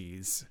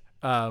choosies.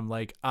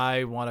 Like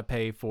I want to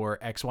pay for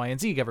X, Y, and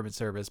Z government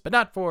service, but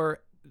not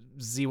for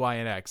Z, Y,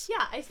 and X.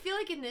 Yeah, I feel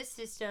like in this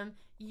system,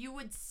 you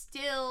would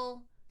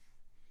still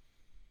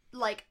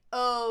like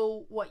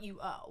owe what you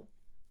owe.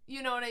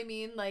 You know what I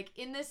mean? Like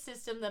in this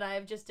system that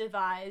I've just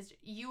devised,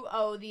 you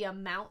owe the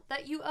amount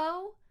that you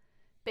owe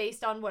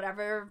based on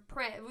whatever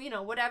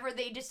whatever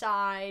they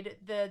decide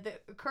the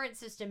current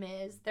system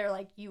is. They're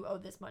like, you owe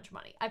this much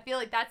money. I feel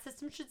like that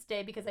system should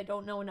stay because I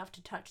don't know enough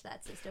to touch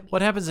that system.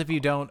 What happens if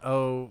you don't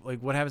owe,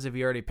 like, what happens if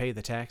you already paid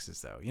the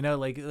taxes, though? You know,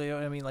 like, you know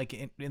what I mean? Like,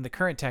 in the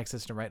current tax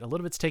system, right, a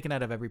little bit's taken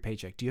out of every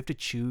paycheck. Do you have to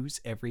choose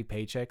every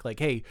paycheck? Like,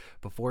 hey,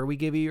 before we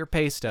give you your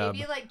pay stub,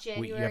 Maybe like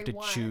January you have to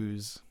 1.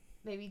 choose.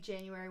 Maybe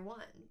January 1.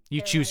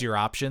 You They're choose like, your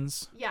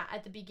options, Yeah,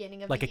 at the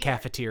beginning of like the a year.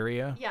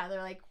 cafeteria. Yeah,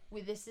 they're like,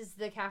 well, this is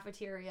the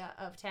cafeteria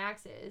of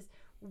taxes.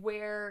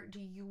 Where do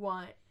you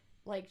want,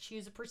 like,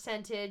 choose a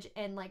percentage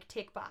and, like,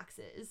 tick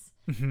boxes.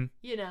 Mm-hmm.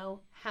 You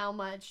know, how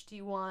much do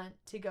you want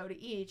to go to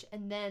each?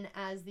 And then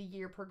as the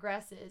year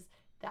progresses,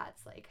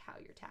 that's, like, how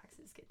your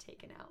taxes get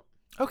taken out.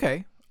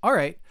 Okay. All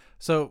right.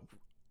 So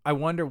I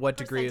wonder what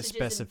degree of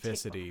Percentages and tick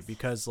specificity, boxes.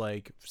 because,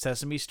 like,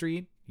 Sesame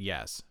Street,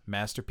 yes.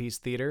 Masterpiece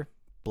Theater,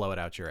 blow it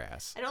out your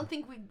ass. I don't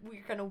think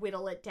we're going to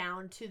whittle it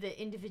down to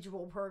the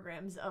individual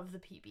programs of the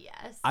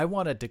PBS. I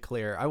want to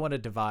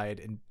divide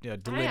and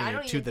delineate I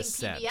don't to even the think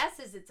set.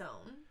 PBS is its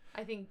own.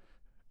 I think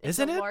it's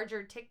Isn't a it?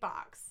 larger tick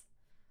box.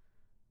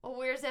 Well,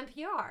 where's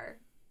NPR?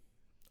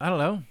 I don't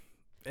know.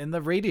 In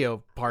the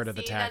radio part of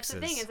the See, taxes.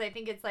 that's the thing, is I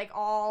think it's like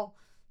all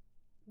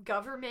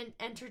government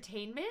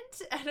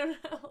entertainment. I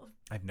don't know.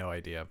 I have no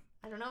idea.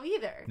 I don't know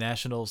either.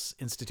 National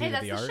Institute Hey, of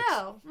that's the the Arts.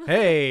 show.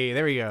 Hey,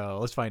 there we go.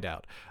 Let's find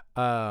out.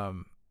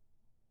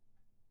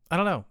 I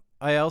don't know.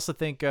 I also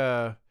think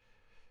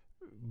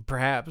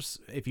perhaps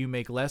if you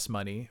make less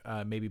money,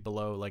 maybe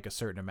below like a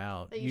certain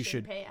amount, That you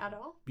shouldn't pay at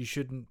all. You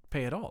shouldn't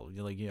pay at all.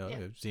 You're like, Yeah.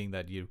 seeing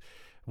that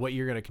what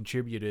you're going to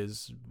contribute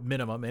is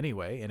minimum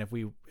anyway. And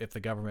if the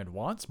government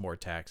wants more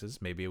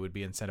taxes, maybe it would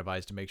be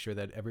incentivized to make sure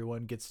that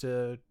everyone gets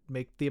to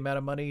make the amount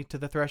of money to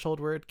the threshold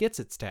where it gets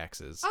its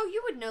taxes. Oh,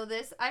 you would know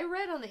this. I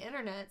read on the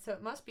internet, so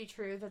it must be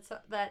true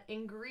that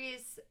in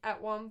Greece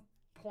at one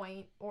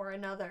point or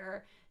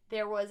another,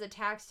 there was a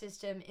tax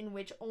system in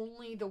which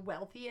only the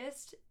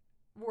wealthiest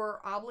were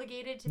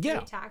obligated to pay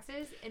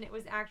taxes, and it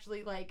was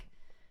actually like,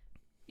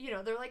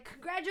 they're like,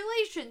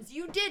 congratulations,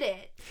 you did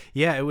it.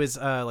 Yeah, it was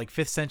like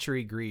 5th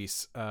century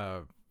Greece,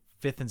 5th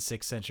and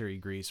 6th century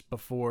Greece,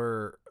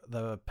 before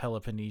the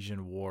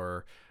Peloponnesian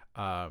War,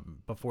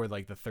 before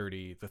like the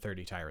 30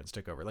 tyrants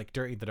took over, like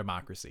during the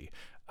democracy.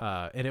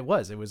 And it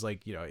was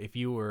like, if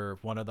you were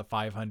one of the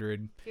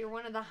 500, If you're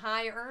one of the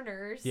high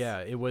earners. yeah,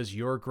 it was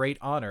your great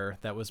honor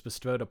that was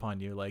bestowed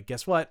upon you. Like,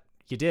 guess what?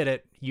 you did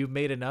it. You've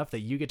made enough that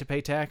you get to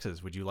pay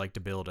taxes. Would you like to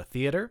build a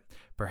theater?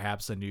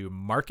 Perhaps a new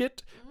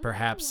market?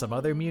 Perhaps some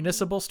other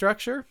municipal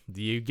structure?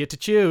 You get to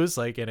choose,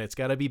 like, and it's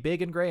got to be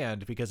big and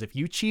grand, because if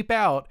you cheap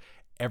out,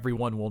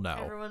 everyone will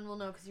know. Everyone will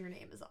know because your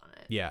name is on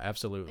it. Yeah, And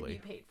absolutely. you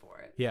paid for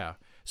it. Yeah.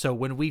 So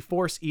when we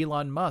force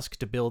Elon Musk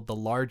to build the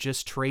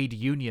largest trade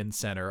union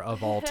center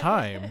of all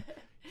time,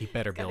 he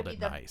better It's gotta build be it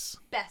the nice.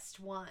 Best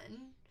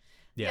one.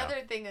 Yeah. The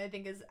other thing I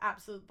think is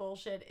absolute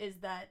bullshit is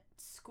that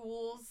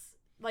schools,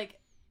 like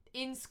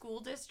in school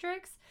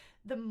districts,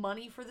 the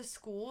money for the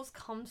schools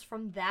comes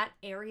from that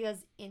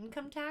area's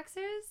income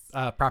taxes.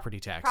 Property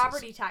taxes.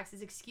 Property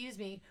taxes, excuse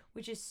me,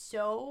 which is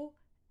so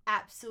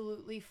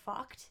absolutely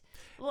fucked.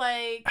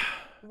 Like,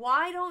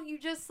 why don't you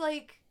just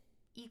like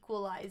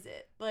equalize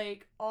it?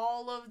 Like,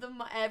 all of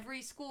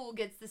every school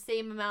gets the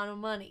same amount of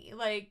money.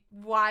 Like,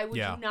 why would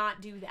Yeah. you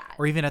not do that?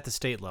 Or even at the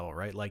state level,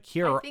 right? Like,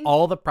 here I are think-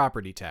 all the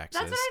property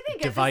taxes That's what I think,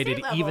 at the divided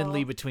state level.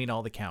 evenly between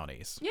all the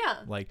counties.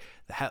 Yeah. Like,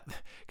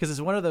 because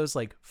it's one of those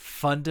like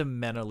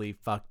fundamentally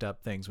fucked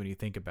up things when you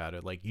think about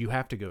it. Like, you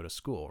have to go to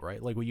school,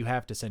 right? Like, well, you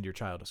have to send your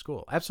child to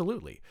school.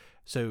 Absolutely.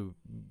 So,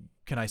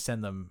 can I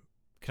send them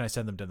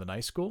to the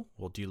nice school?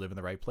 Well, do you live in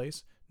the right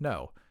place?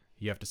 No.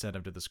 You have to send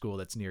them to the school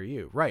that's near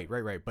you. Right.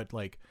 But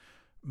like,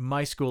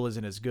 my school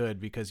isn't as good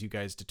because you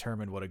guys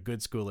determine what a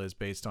good school is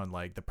based on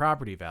like the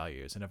property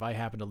values. And if I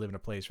happen to live in a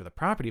place where the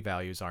property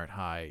values aren't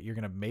high, you're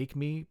going to make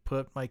me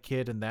put my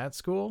kid in that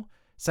school?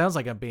 Sounds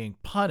like I'm being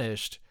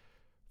punished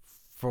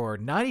for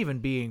not even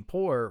being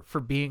poor, for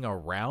being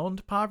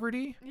around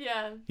poverty.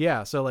 Yeah.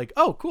 Yeah. So like,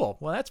 oh, cool.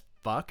 Well, that's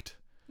fucked.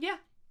 Yeah.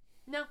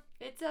 No,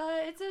 it's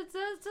a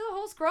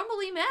whole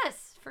scrumbly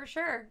mess for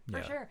sure.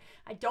 Yeah. Sure.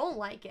 I don't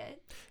like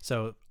it.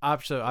 So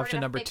option gonna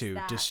number fix 2,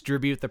 that.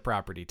 distribute the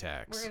property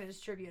tax. We're gonna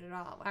distribute it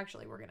all.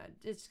 Actually,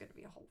 it's gonna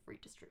be a whole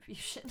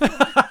redistribution.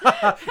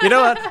 You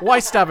know what? Why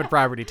stop at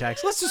property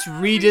tax? Let's just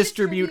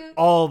redistribute Redistribute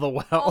all the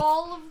wealth.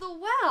 all of the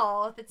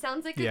wealth. It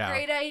sounds like a Yeah.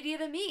 great idea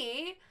to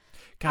me.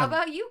 God, How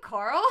about you,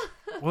 Carl?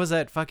 what was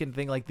that fucking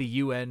thing? Like the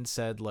UN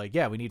said, like,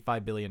 yeah, we need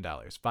 $5 billion,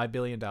 $5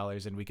 billion,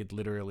 and we could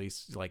literally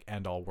like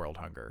end all world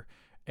hunger.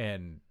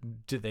 And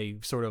did they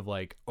sort of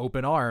like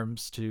open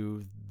arms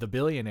to the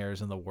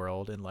billionaires in the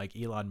world? And like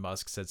Elon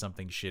Musk said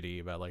something shitty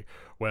about like,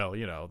 well,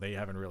 you know, they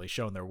haven't really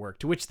shown their work,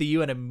 to which the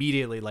UN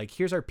immediately like,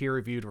 here's our peer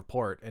reviewed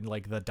report and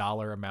like the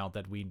dollar amount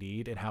that we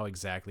need and how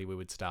exactly we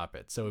would stop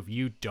it. So if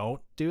you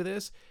don't do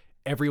this,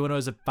 everyone who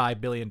has a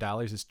 $5 billion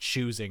is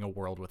choosing a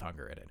world with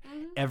hunger in it.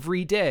 Mm-hmm.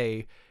 Every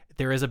day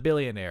there is a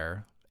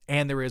billionaire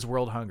and there is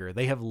world hunger.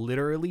 They have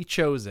literally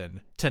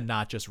chosen to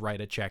not just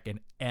write a check and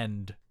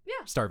end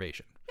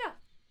starvation.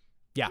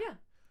 Yeah. Yeah.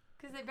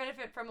 Because they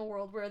benefit from a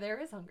world where there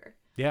is hunger.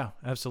 Yeah,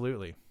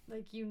 absolutely.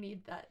 Like, you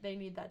need that. They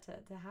need that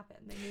to happen.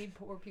 They need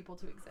poor people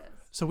to exist.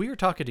 So we were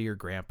talking to your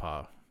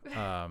grandpa.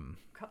 God.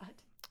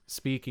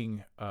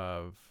 Speaking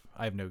of,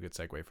 I have no good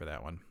segue for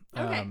that one.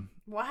 Okay.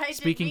 Why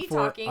speaking did me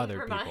for talking other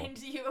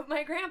remind you of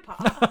my grandpa?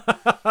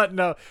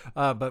 No,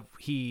 but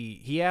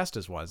he asked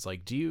us once,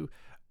 like, do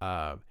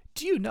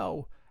you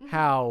know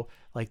how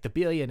like the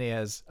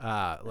billionaires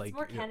like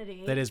more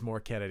Kennedy. That is more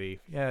Kennedy.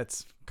 Yeah,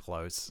 it's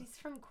close. He's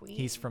from Queens.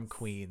 He's from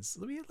Queens.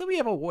 Let me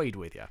have a word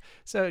with you.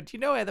 So do you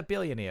know how the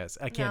billionaires?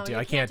 I can't do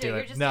it.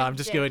 You're just No, doing I'm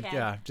just going. JFK.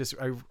 Yeah, just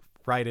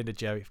right into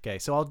JFK.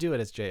 So I'll do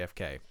it as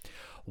JFK.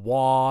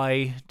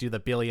 Why do the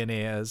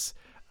billionaires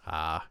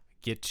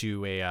get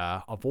to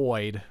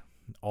avoid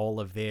all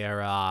of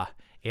their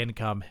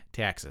income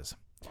taxes?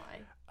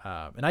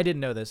 Why? And I didn't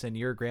know this, and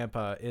your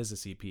grandpa is a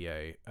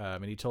CPA,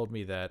 and he told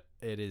me that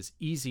it is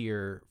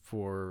easier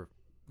for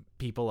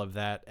people of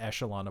that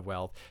echelon of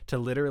wealth to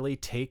literally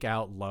take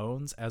out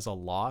loans as a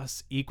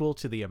loss equal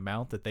to the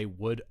amount that they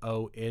would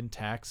owe in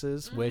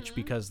taxes, which,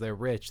 because they're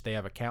rich, they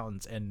have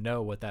accountants and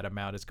know what that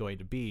amount is going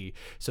to be.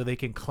 So they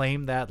can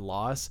claim that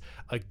loss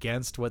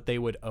against what they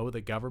would owe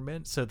the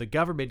government. So the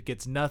government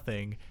gets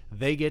nothing.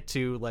 They get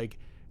to like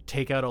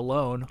take out a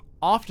loan,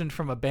 often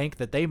from a bank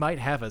that they might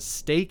have a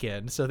stake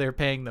in, so they're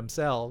paying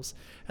themselves.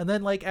 And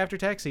then like after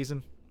tax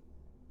season,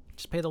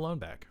 just pay the loan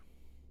back.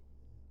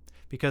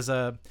 Because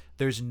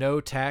there's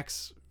no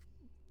tax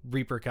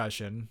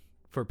repercussion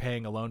for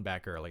paying a loan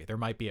back early. There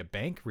might be a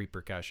bank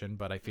repercussion,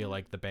 but I feel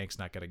like the bank's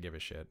not going to give a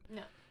shit.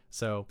 No.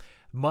 So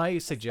my Especially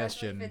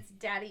suggestion... if it's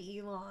Daddy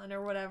Elon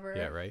or whatever.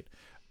 Yeah, right.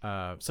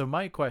 So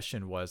my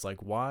question was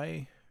like,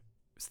 why...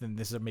 So then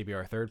this is maybe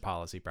our third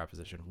policy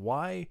proposition.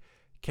 Why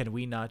can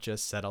we not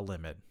just set a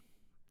limit?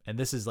 And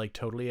this is like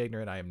totally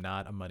ignorant. I am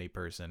not a money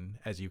person,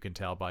 as you can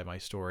tell by my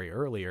story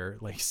earlier.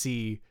 Like,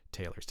 see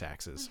Taylor's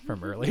taxes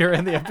from earlier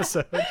in the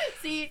episode.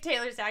 See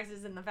Taylor's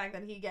taxes and the fact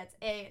that he gets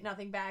A,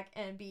 nothing back,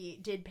 and B,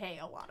 did pay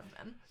a lot of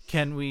them.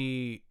 Can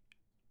we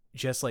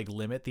just like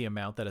limit the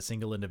amount that a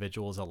single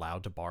individual is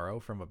allowed to borrow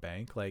from a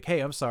bank? Like,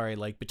 hey, I'm sorry,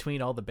 like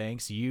between all the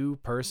banks, you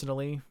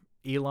personally,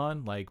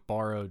 Elon, like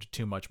borrowed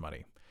too much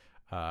money.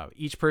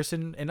 Each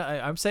person, and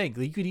I'm saying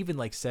you could even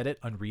like set it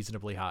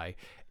unreasonably high.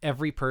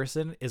 Every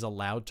person is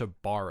allowed to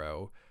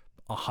borrow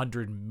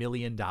 $100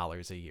 million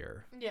a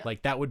year. Yeah.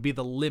 Like that would be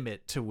the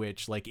limit to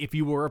which, like, if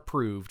you were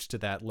approved to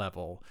that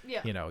level,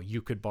 Yeah. you know,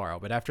 you could borrow.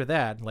 But after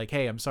that, like,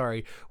 hey, I'm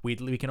sorry, we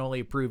can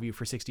only approve you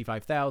for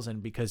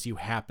 65,000 because you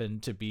happen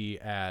to be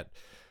at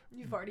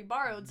You've already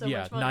borrowed so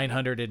yeah much money.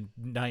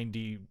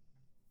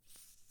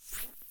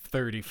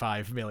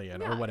 935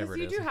 million or whatever it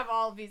you is. do have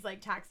all of these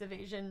like tax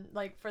evasion,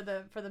 like for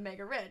the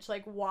mega rich.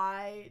 Like,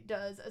 why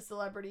does a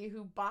celebrity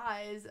who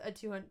buys a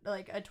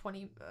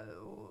 $20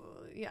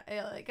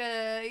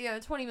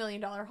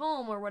 million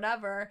home or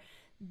whatever,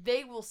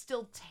 they will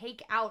still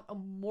take out a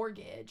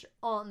mortgage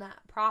on that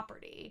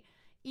property,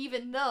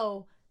 even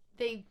though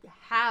they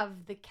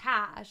have the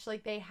cash,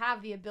 like they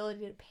have the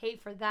ability to pay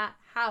for that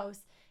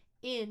house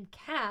in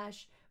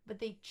cash, but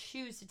they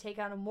choose to take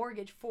out a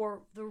mortgage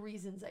for the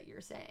reasons that you're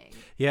saying.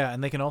 Yeah,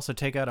 and they can also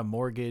take out a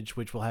mortgage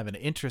which will have an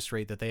interest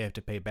rate that they have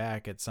to pay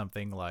back at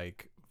something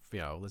like, you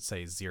know, let's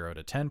say 0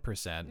 to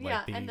 10%.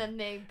 Yeah, and then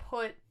they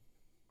put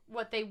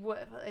what they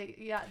would,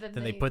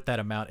 then they put that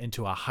amount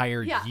into a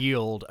higher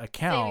yield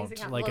savings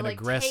account, like an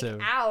aggressive.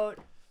 Take out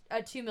a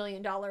 $2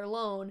 million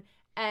loan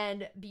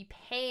and be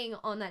paying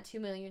on that $2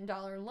 million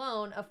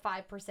loan a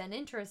 5%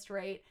 interest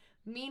rate.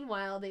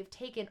 Meanwhile, they've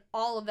taken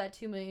all of that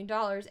 $2 million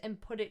and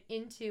put it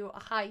into a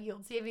high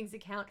yield savings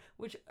account,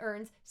 which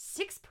earns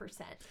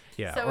 6%.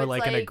 Yeah, so or it's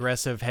like an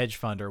aggressive hedge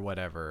fund or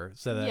whatever,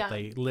 so that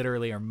they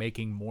literally are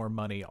making more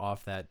money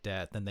off that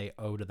debt than they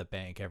owe to the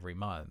bank every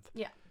month.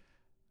 Yeah.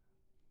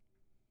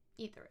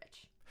 Eat the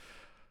rich.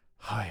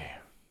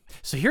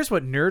 So here's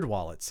what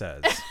NerdWallet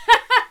says.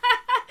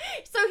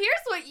 So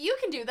here's what you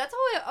can do. That's how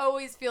I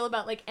always feel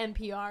about like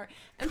NPR.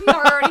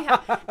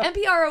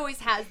 NPR always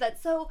has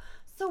that. So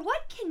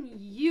what can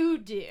you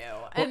do?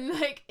 And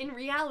like in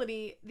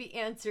reality, the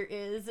answer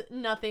is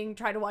nothing.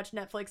 Try to watch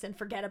Netflix and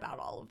forget about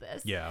all of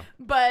this. Yeah.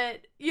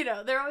 But, you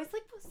know, they're always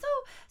like, so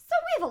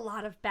we have a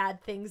lot of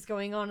bad things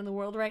going on in the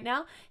world right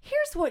now.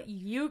 Here's what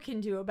you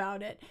can do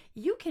about it.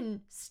 You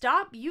can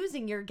stop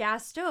using your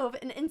gas stove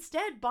and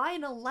instead buy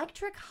an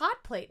electric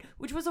hot plate,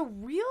 which was a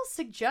real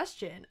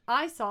suggestion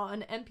I saw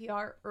on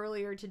NPR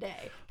earlier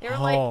today. They were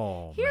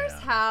like, here's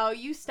how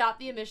you stop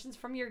the emissions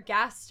from your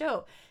gas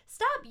stove.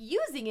 Stop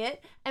using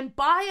it and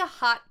buy a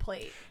hot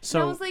plate. So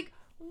and I was like,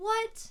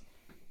 what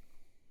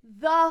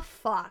the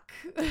fuck?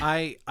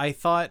 I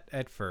thought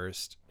at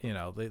first, you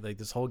know, like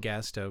this whole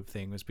gas stove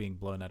thing was being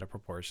blown out of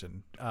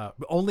proportion.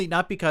 Only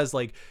not because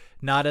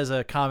not as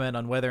a comment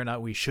on whether or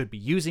not we should be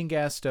using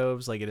gas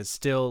stoves. Like it is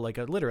still like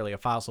literally a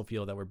fossil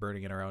fuel that we're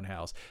burning in our own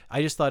house.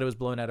 I just thought it was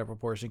blown out of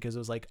proportion because it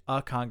was like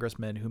a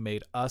congressman who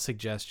made a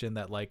suggestion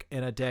that like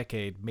in a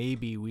decade,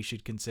 maybe we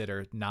should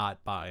consider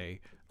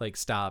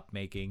stop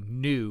making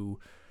new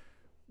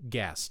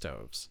gas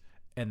stoves.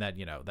 And that,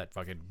 you know, that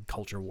fucking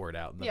culture wore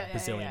out in the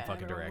bazillion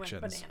fucking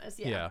directions. Bananas,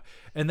 yeah.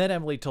 And then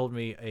Emily told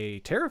me a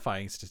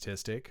terrifying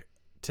statistic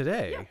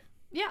today.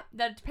 Yeah,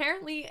 that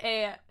apparently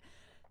a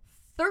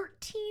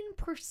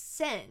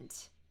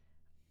 13%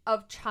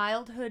 of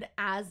childhood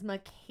asthma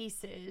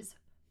cases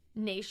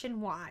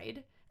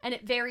nationwide, and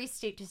it varies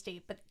state to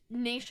state, but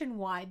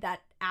nationwide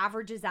that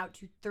averages out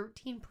to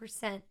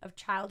 13% of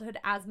childhood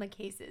asthma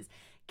cases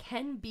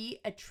can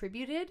be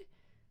attributed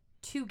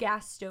to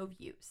gas stove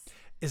use.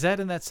 Is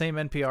that in that same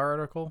NPR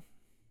article?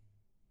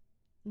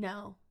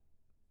 No.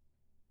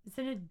 It's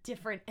in a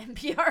different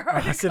NPR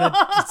article.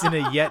 It's in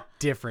a yet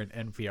different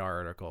NPR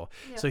article.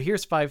 Yeah. So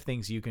here's 5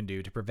 things you can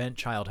do to prevent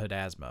childhood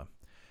asthma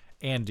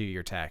and do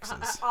your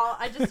taxes.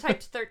 I just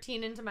typed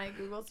 13 into my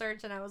Google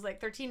search and I was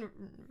like, 13,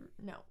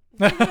 no.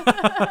 And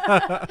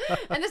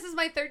this is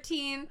my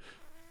 13th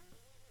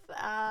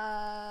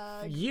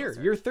year.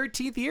 Your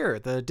 13th year,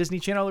 the Disney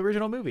Channel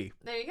original movie.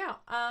 There you go.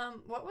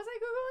 What was I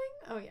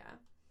Googling? Oh, yeah.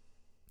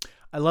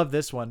 I love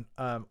this one.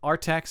 Our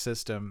tax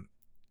system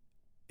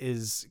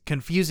is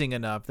confusing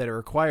enough that it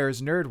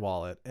requires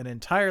NerdWallet, an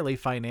entirely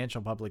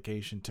financial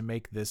publication, to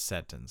make this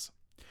sentence.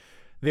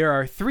 There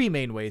are 3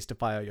 main ways to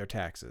file your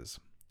taxes.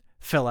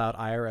 Fill out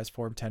IRS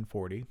Form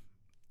 1040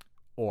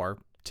 or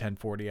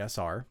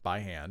 1040-SR by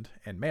hand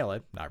and mail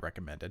it, not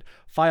recommended.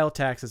 File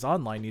taxes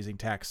online using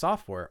tax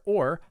software,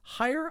 or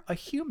hire a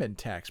human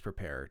tax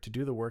preparer to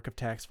do the work of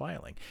tax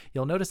filing.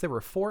 You'll notice there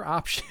were 4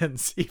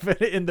 options even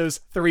in those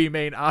 3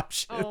 main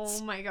options.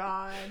 Oh my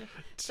God.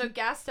 So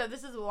gas stove,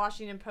 this is the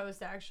Washington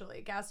Post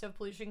actually. Gas stove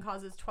pollution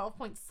causes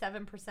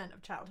 12.7%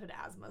 of childhood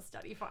asthma,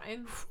 study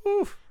finds.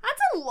 Whew.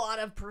 That's a lot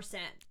of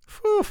percent.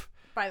 Whew.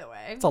 By the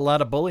way. It's a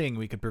lot of bullying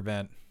we could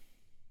prevent.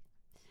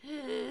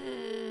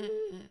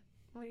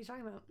 What are you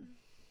talking about?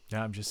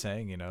 Yeah, I'm just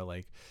saying, you know,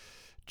 like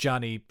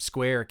Johnny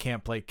Square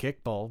can't play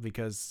kickball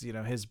because, you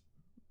know, his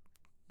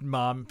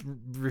mom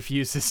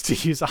refuses to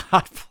use a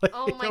hot plate.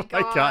 Oh my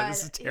God,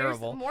 this is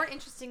terrible. More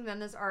interesting than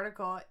this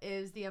article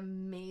is the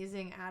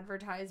amazing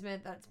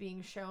advertisement that's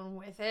being shown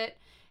with it.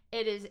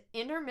 It is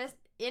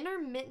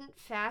intermittent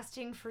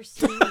fasting for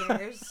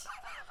seniors.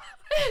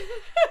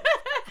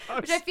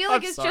 Which I feel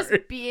like I'm is sorry.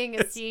 just being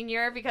a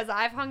senior, because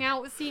I've hung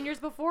out with seniors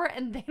before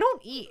and they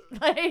don't eat.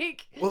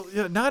 Like, Well,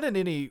 yeah, not in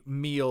any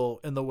meal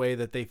in the way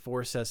that they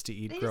force us to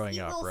eat they growing just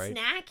eat up, little right?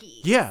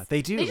 snackies. Yeah,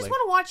 they do. They just like-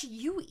 want to watch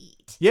you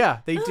eat. Yeah,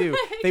 they do.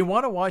 They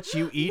want to watch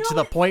you eat to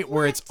No, the it point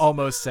where it's flipped.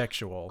 almost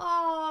sexual.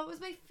 Oh, it was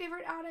my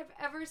favorite ad I've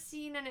ever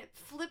seen, and it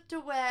flipped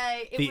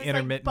away. It The was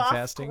intermittent like buff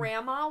fasting?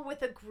 grandma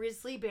with a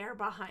grizzly bear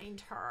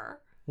behind her.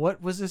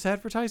 What was this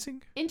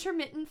advertising?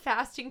 Intermittent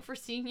fasting for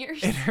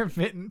seniors.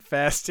 Intermittent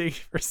fasting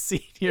for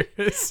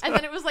seniors. And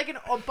then it was like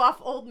a buff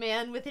old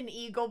man with an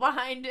eagle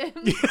behind him.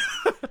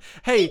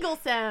 Hey, Eagle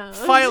sound.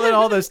 filing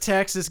all those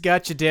taxes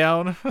got you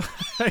down.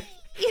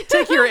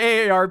 Take your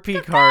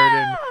AARP card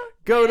and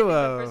go to The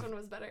first a. one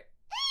was better.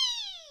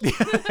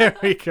 There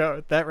we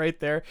go. That right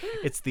there.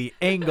 It's the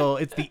angle.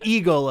 It's the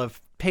eagle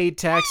of paid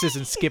taxes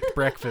and skipped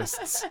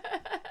breakfasts.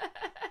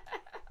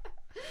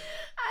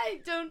 I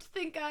don't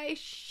think I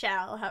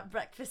shall have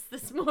breakfast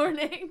this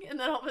morning. And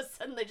then all of a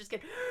sudden they just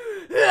get.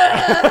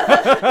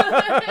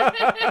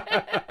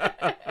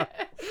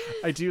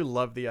 I do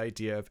love the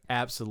idea of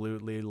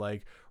absolutely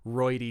like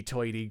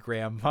roity-toity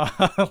grandma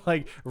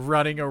like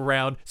running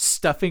around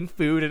stuffing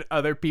food in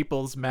other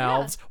people's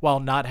mouths while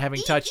not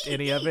having touched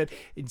any of it.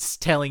 It's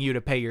telling you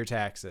to pay your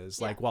taxes,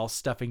 Yeah. like while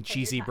stuffing Pay your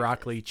cheesy taxes.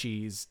 broccoli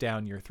cheese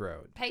down your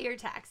throat. Pay your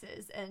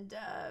taxes and,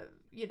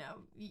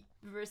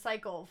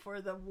 recycle for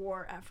the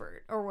war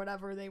effort or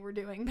whatever they were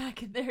doing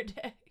back in their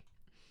day.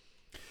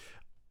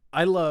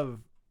 I love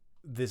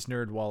this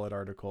NerdWallet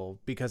article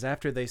because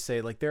after they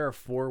say like there are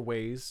 4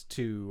 ways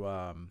to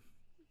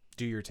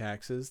do your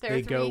taxes, There they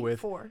are go with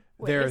 4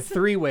 there are ways.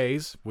 3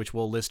 ways, which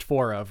we'll list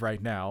 4 of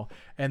right now,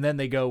 and then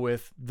they go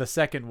with the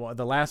second one,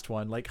 the last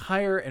one, like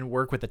hire and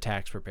work with a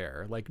tax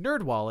preparer, like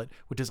NerdWallet,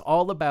 which is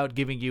all about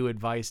giving you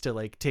advice to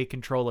like take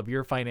control of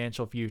your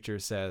financial future.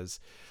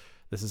 Says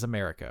this is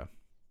America.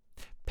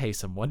 Pay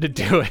someone to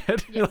do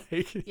it. Yeah.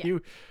 Like Yeah.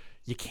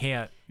 you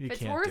can't If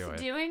it's do worth it.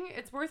 doing,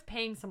 it's worth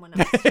paying someone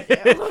else to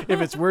do.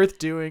 If it's worth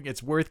doing,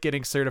 it's worth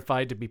getting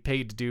certified to be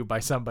paid to do by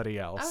somebody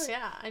else. Oh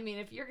yeah, I mean,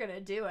 if you're gonna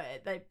do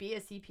it, like be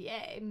a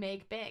CPA,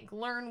 make bank,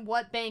 learn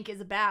what bank is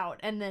about,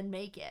 and then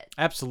make it.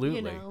 Absolutely.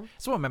 You know?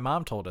 That's what my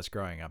mom told us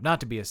growing up. Not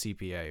to be a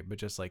CPA, but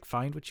just like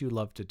find what you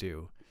love to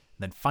do, and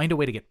then find a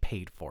way to get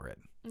paid for it.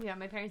 Yeah,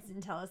 my parents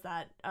didn't tell us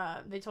that.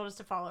 They told us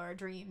to follow our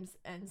dreams,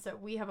 and so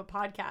we have a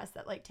podcast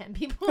that like 10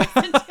 people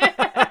listen to.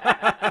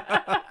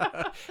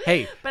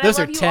 Hey, But I those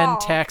are love you 10 all.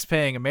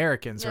 tax-paying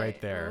Americans right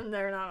there.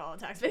 They're not all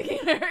tax-paying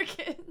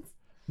Americans.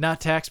 Not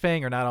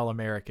tax-paying or not all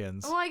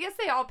Americans. Well, I guess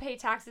they all pay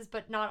taxes,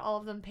 but not all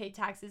of them pay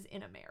taxes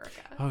in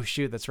America. Oh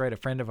shoot, that's right. A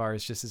friend of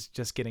ours is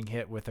just getting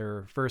hit with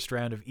her first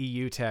round of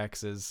EU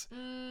taxes.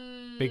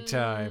 Big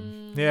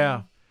time.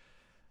 Yeah.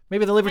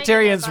 Maybe the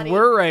libertarians buddy.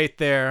 were right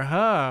there,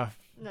 huh?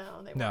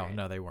 No, they No, weren't.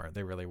 no, they weren't.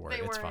 They really weren't.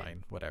 They It's weren't.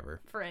 fine.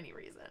 Whatever. For any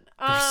reason.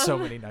 There's so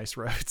many nice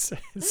roads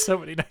and so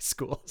many nice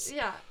schools.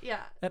 Yeah, yeah.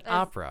 An There's-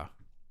 opera.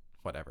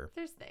 Whatever.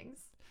 There's things.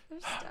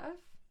 There's stuff.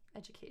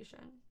 Education.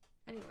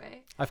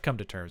 Anyway, I've come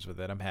to terms with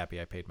it. I'm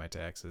happy I paid my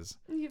taxes.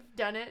 you've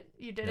done it.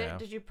 You did Yeah. it.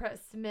 Did you press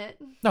submit?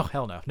 No,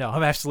 hell no. No,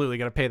 I'm absolutely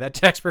going to pay that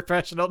tax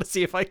professional to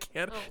see if I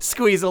can Oh.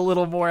 squeeze a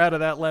little more out of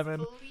that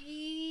lemon.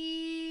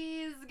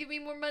 Please give me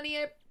more money.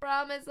 I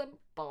promise. I'm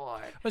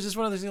bored. It was just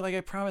one of those things, like,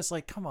 I promise,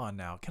 like, come on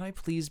now. Can I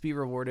please be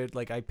rewarded?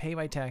 Like, I pay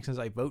my taxes.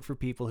 I vote for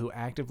people who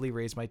actively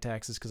raise my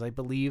taxes because I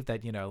believe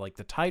that, you know, like,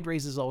 the tide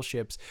raises all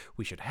ships.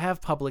 We should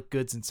have public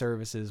goods and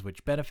services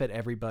which benefit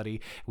everybody.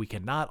 We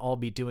cannot all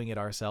be doing it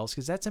ourselves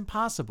because that's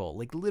impossible.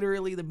 Like,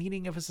 literally, the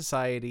meaning of a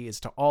society is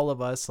to all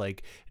of us,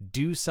 like,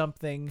 do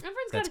something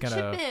Everyone's that's gotta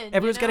gonna... chip in,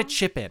 Everyone's you got to know?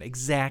 chip in.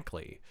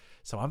 Exactly.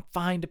 So I'm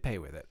fine to pay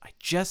with it.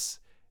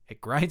 It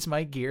grinds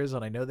my gears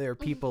when I know there are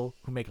people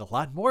who make a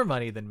lot more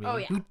money than me Oh,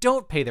 yeah. who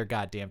don't pay their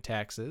goddamn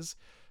taxes,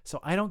 so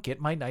I don't get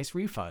my nice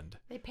refund.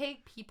 They pay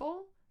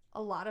people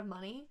a lot of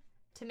money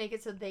to make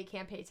it so they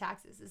can't pay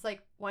taxes. It's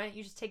like, why don't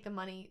you just take the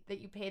money that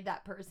you paid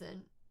that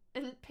person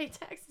and pay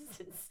taxes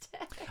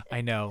instead?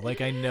 I know,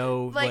 like, I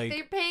know, like, like,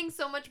 they're paying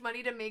so much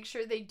money to make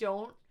sure they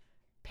don't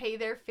pay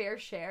their fair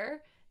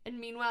share, and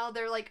meanwhile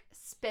they're like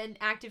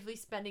actively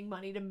spending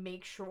money to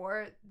make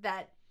sure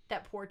that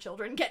poor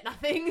children get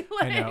nothing.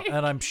 I know,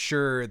 and I'm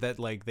sure that,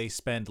 like, they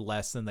spend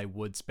less than they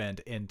would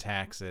spend in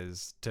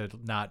taxes to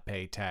not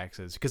pay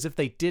taxes, because if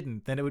they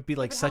didn't, then it would be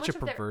like But such a how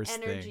much of perverse their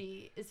thing.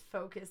 energy is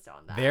focused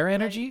on that. Their Like,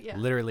 energy? yeah.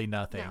 Literally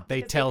nothing. No, They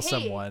because they tell paid-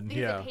 someone, because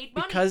they yeah, paid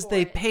money because for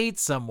they it. paid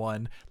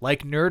someone,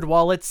 like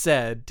NerdWallet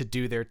said, to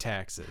do their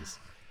taxes.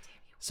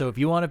 So if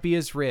you want to be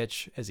as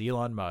rich as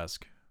Elon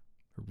Musk,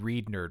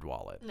 read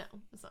NerdWallet. No,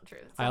 that's not true.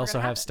 That's I never also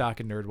gonna have happen. stock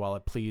in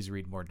NerdWallet. Please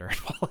read more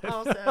NerdWallet.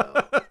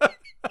 Also,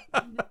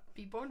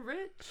 be born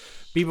rich.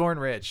 Be born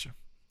rich.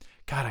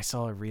 God, I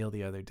saw a reel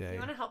the other day. You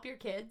want to help your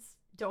kids?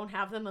 Don't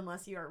have them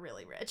unless you are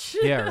really rich.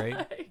 Yeah, right?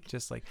 Like,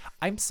 Just like,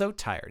 I'm so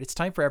tired. It's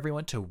time for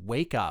everyone to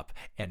wake up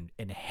and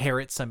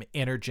inherit some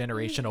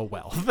intergenerational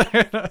wealth.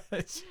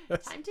 It's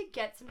just- time to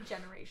get some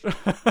generation.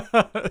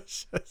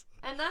 it's just-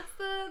 And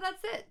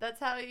that's it. That's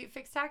how you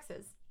fix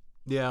taxes.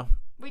 yeah.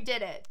 We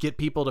did it. get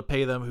people to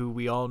pay them who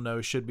we all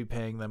know should be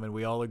paying them and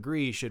we all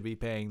agree should be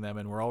paying them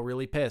and we're all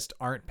really pissed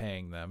aren't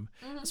paying them.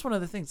 That's one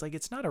of the things. Like,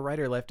 it's not a right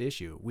or left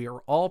issue. We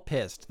are all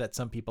pissed that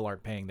some people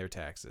aren't paying their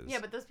taxes. Yeah,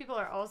 but those people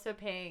are also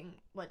paying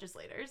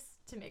legislators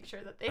to make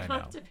sure that they I don't know.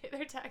 have to pay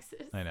their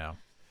taxes. I know.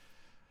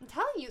 I'm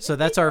telling you. So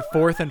they that's our put a lot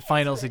fourth of and money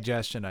final into it.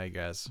 suggestion, I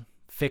guess.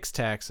 Fix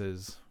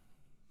taxes,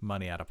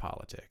 money out of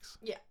politics.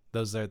 Yeah.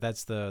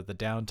 That's the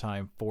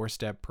downtime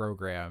 4-step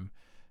program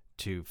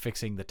to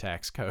fixing the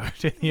tax code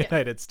in the Yeah.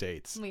 United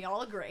States. We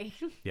all agree.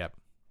 Yep.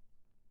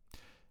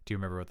 Do you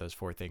remember what those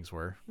 4 things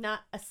were?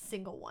 Not a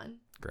single one.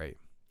 Great.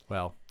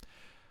 Well,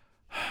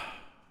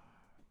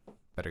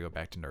 better go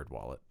back to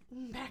NerdWallet.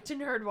 Back to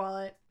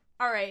NerdWallet.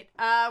 All right.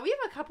 We have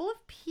a couple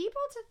of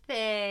people to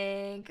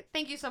thank.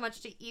 Thank you so much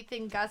to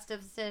Ethan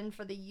Gustafson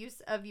for the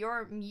use of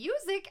your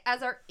music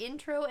as our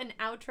intro and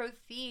outro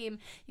theme.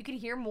 You can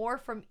hear more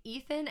from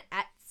Ethan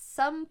at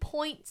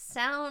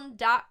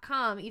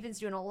somepointsound.com. Ethan's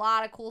doing a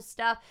lot of cool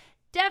stuff.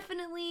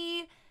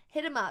 Definitely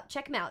hit him up.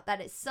 Check him out. That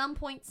is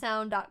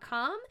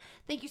somepointsound.com.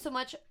 Thank you so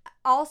much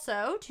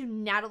also to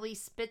Natalie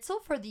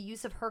Spitzel for the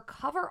use of her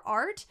cover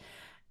art.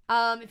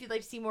 If you'd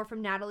like to see more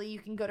from Natalie, you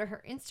can go to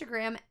her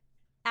Instagram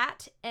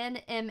at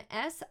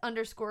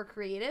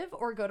nms_creative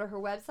or go to her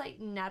website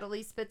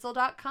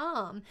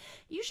nataliespitzel.com.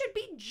 You should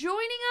be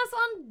joining us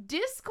on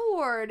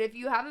Discord. If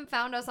you haven't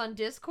found us on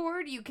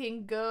Discord, you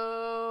can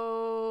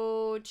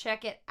go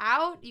check it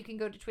out. You can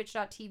go to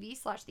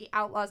twitch.tv/The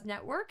Outlaws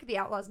Network. The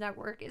Outlaws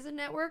Network is a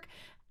network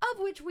of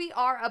which we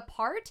are a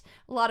part.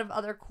 A lot of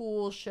other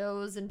cool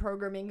shows and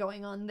programming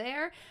going on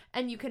there.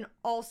 And you can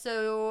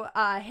also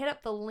hit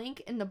up the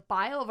link in the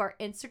bio of our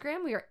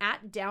Instagram. We are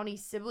at Downey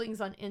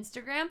Siblings on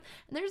Instagram.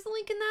 And there's a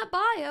link in that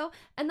bio.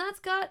 And that's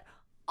got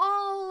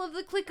all of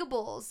the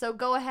clickables. So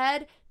go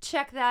ahead,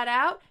 check that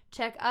out.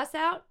 Check us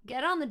out.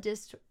 Get on the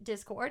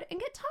Discord and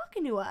get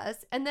talking to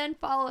us. And then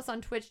follow us on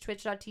Twitch,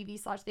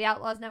 twitch.tv/The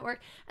Outlaws Network.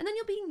 And then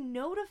you'll be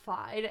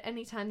notified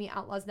anytime The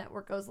Outlaws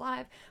Network goes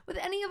live with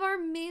any of our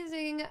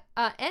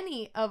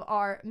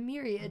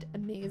myriad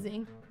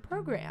amazing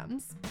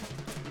programs.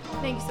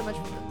 Thank you so much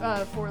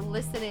for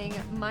listening.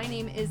 My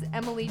name is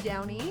Emily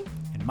Downey.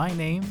 And my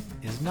name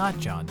is not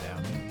John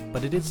Downey,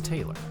 but it is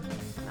Taylor.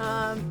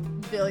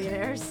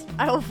 Billionaires.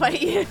 I will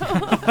fight you.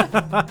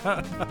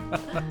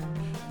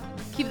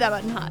 Keep that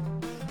button hot.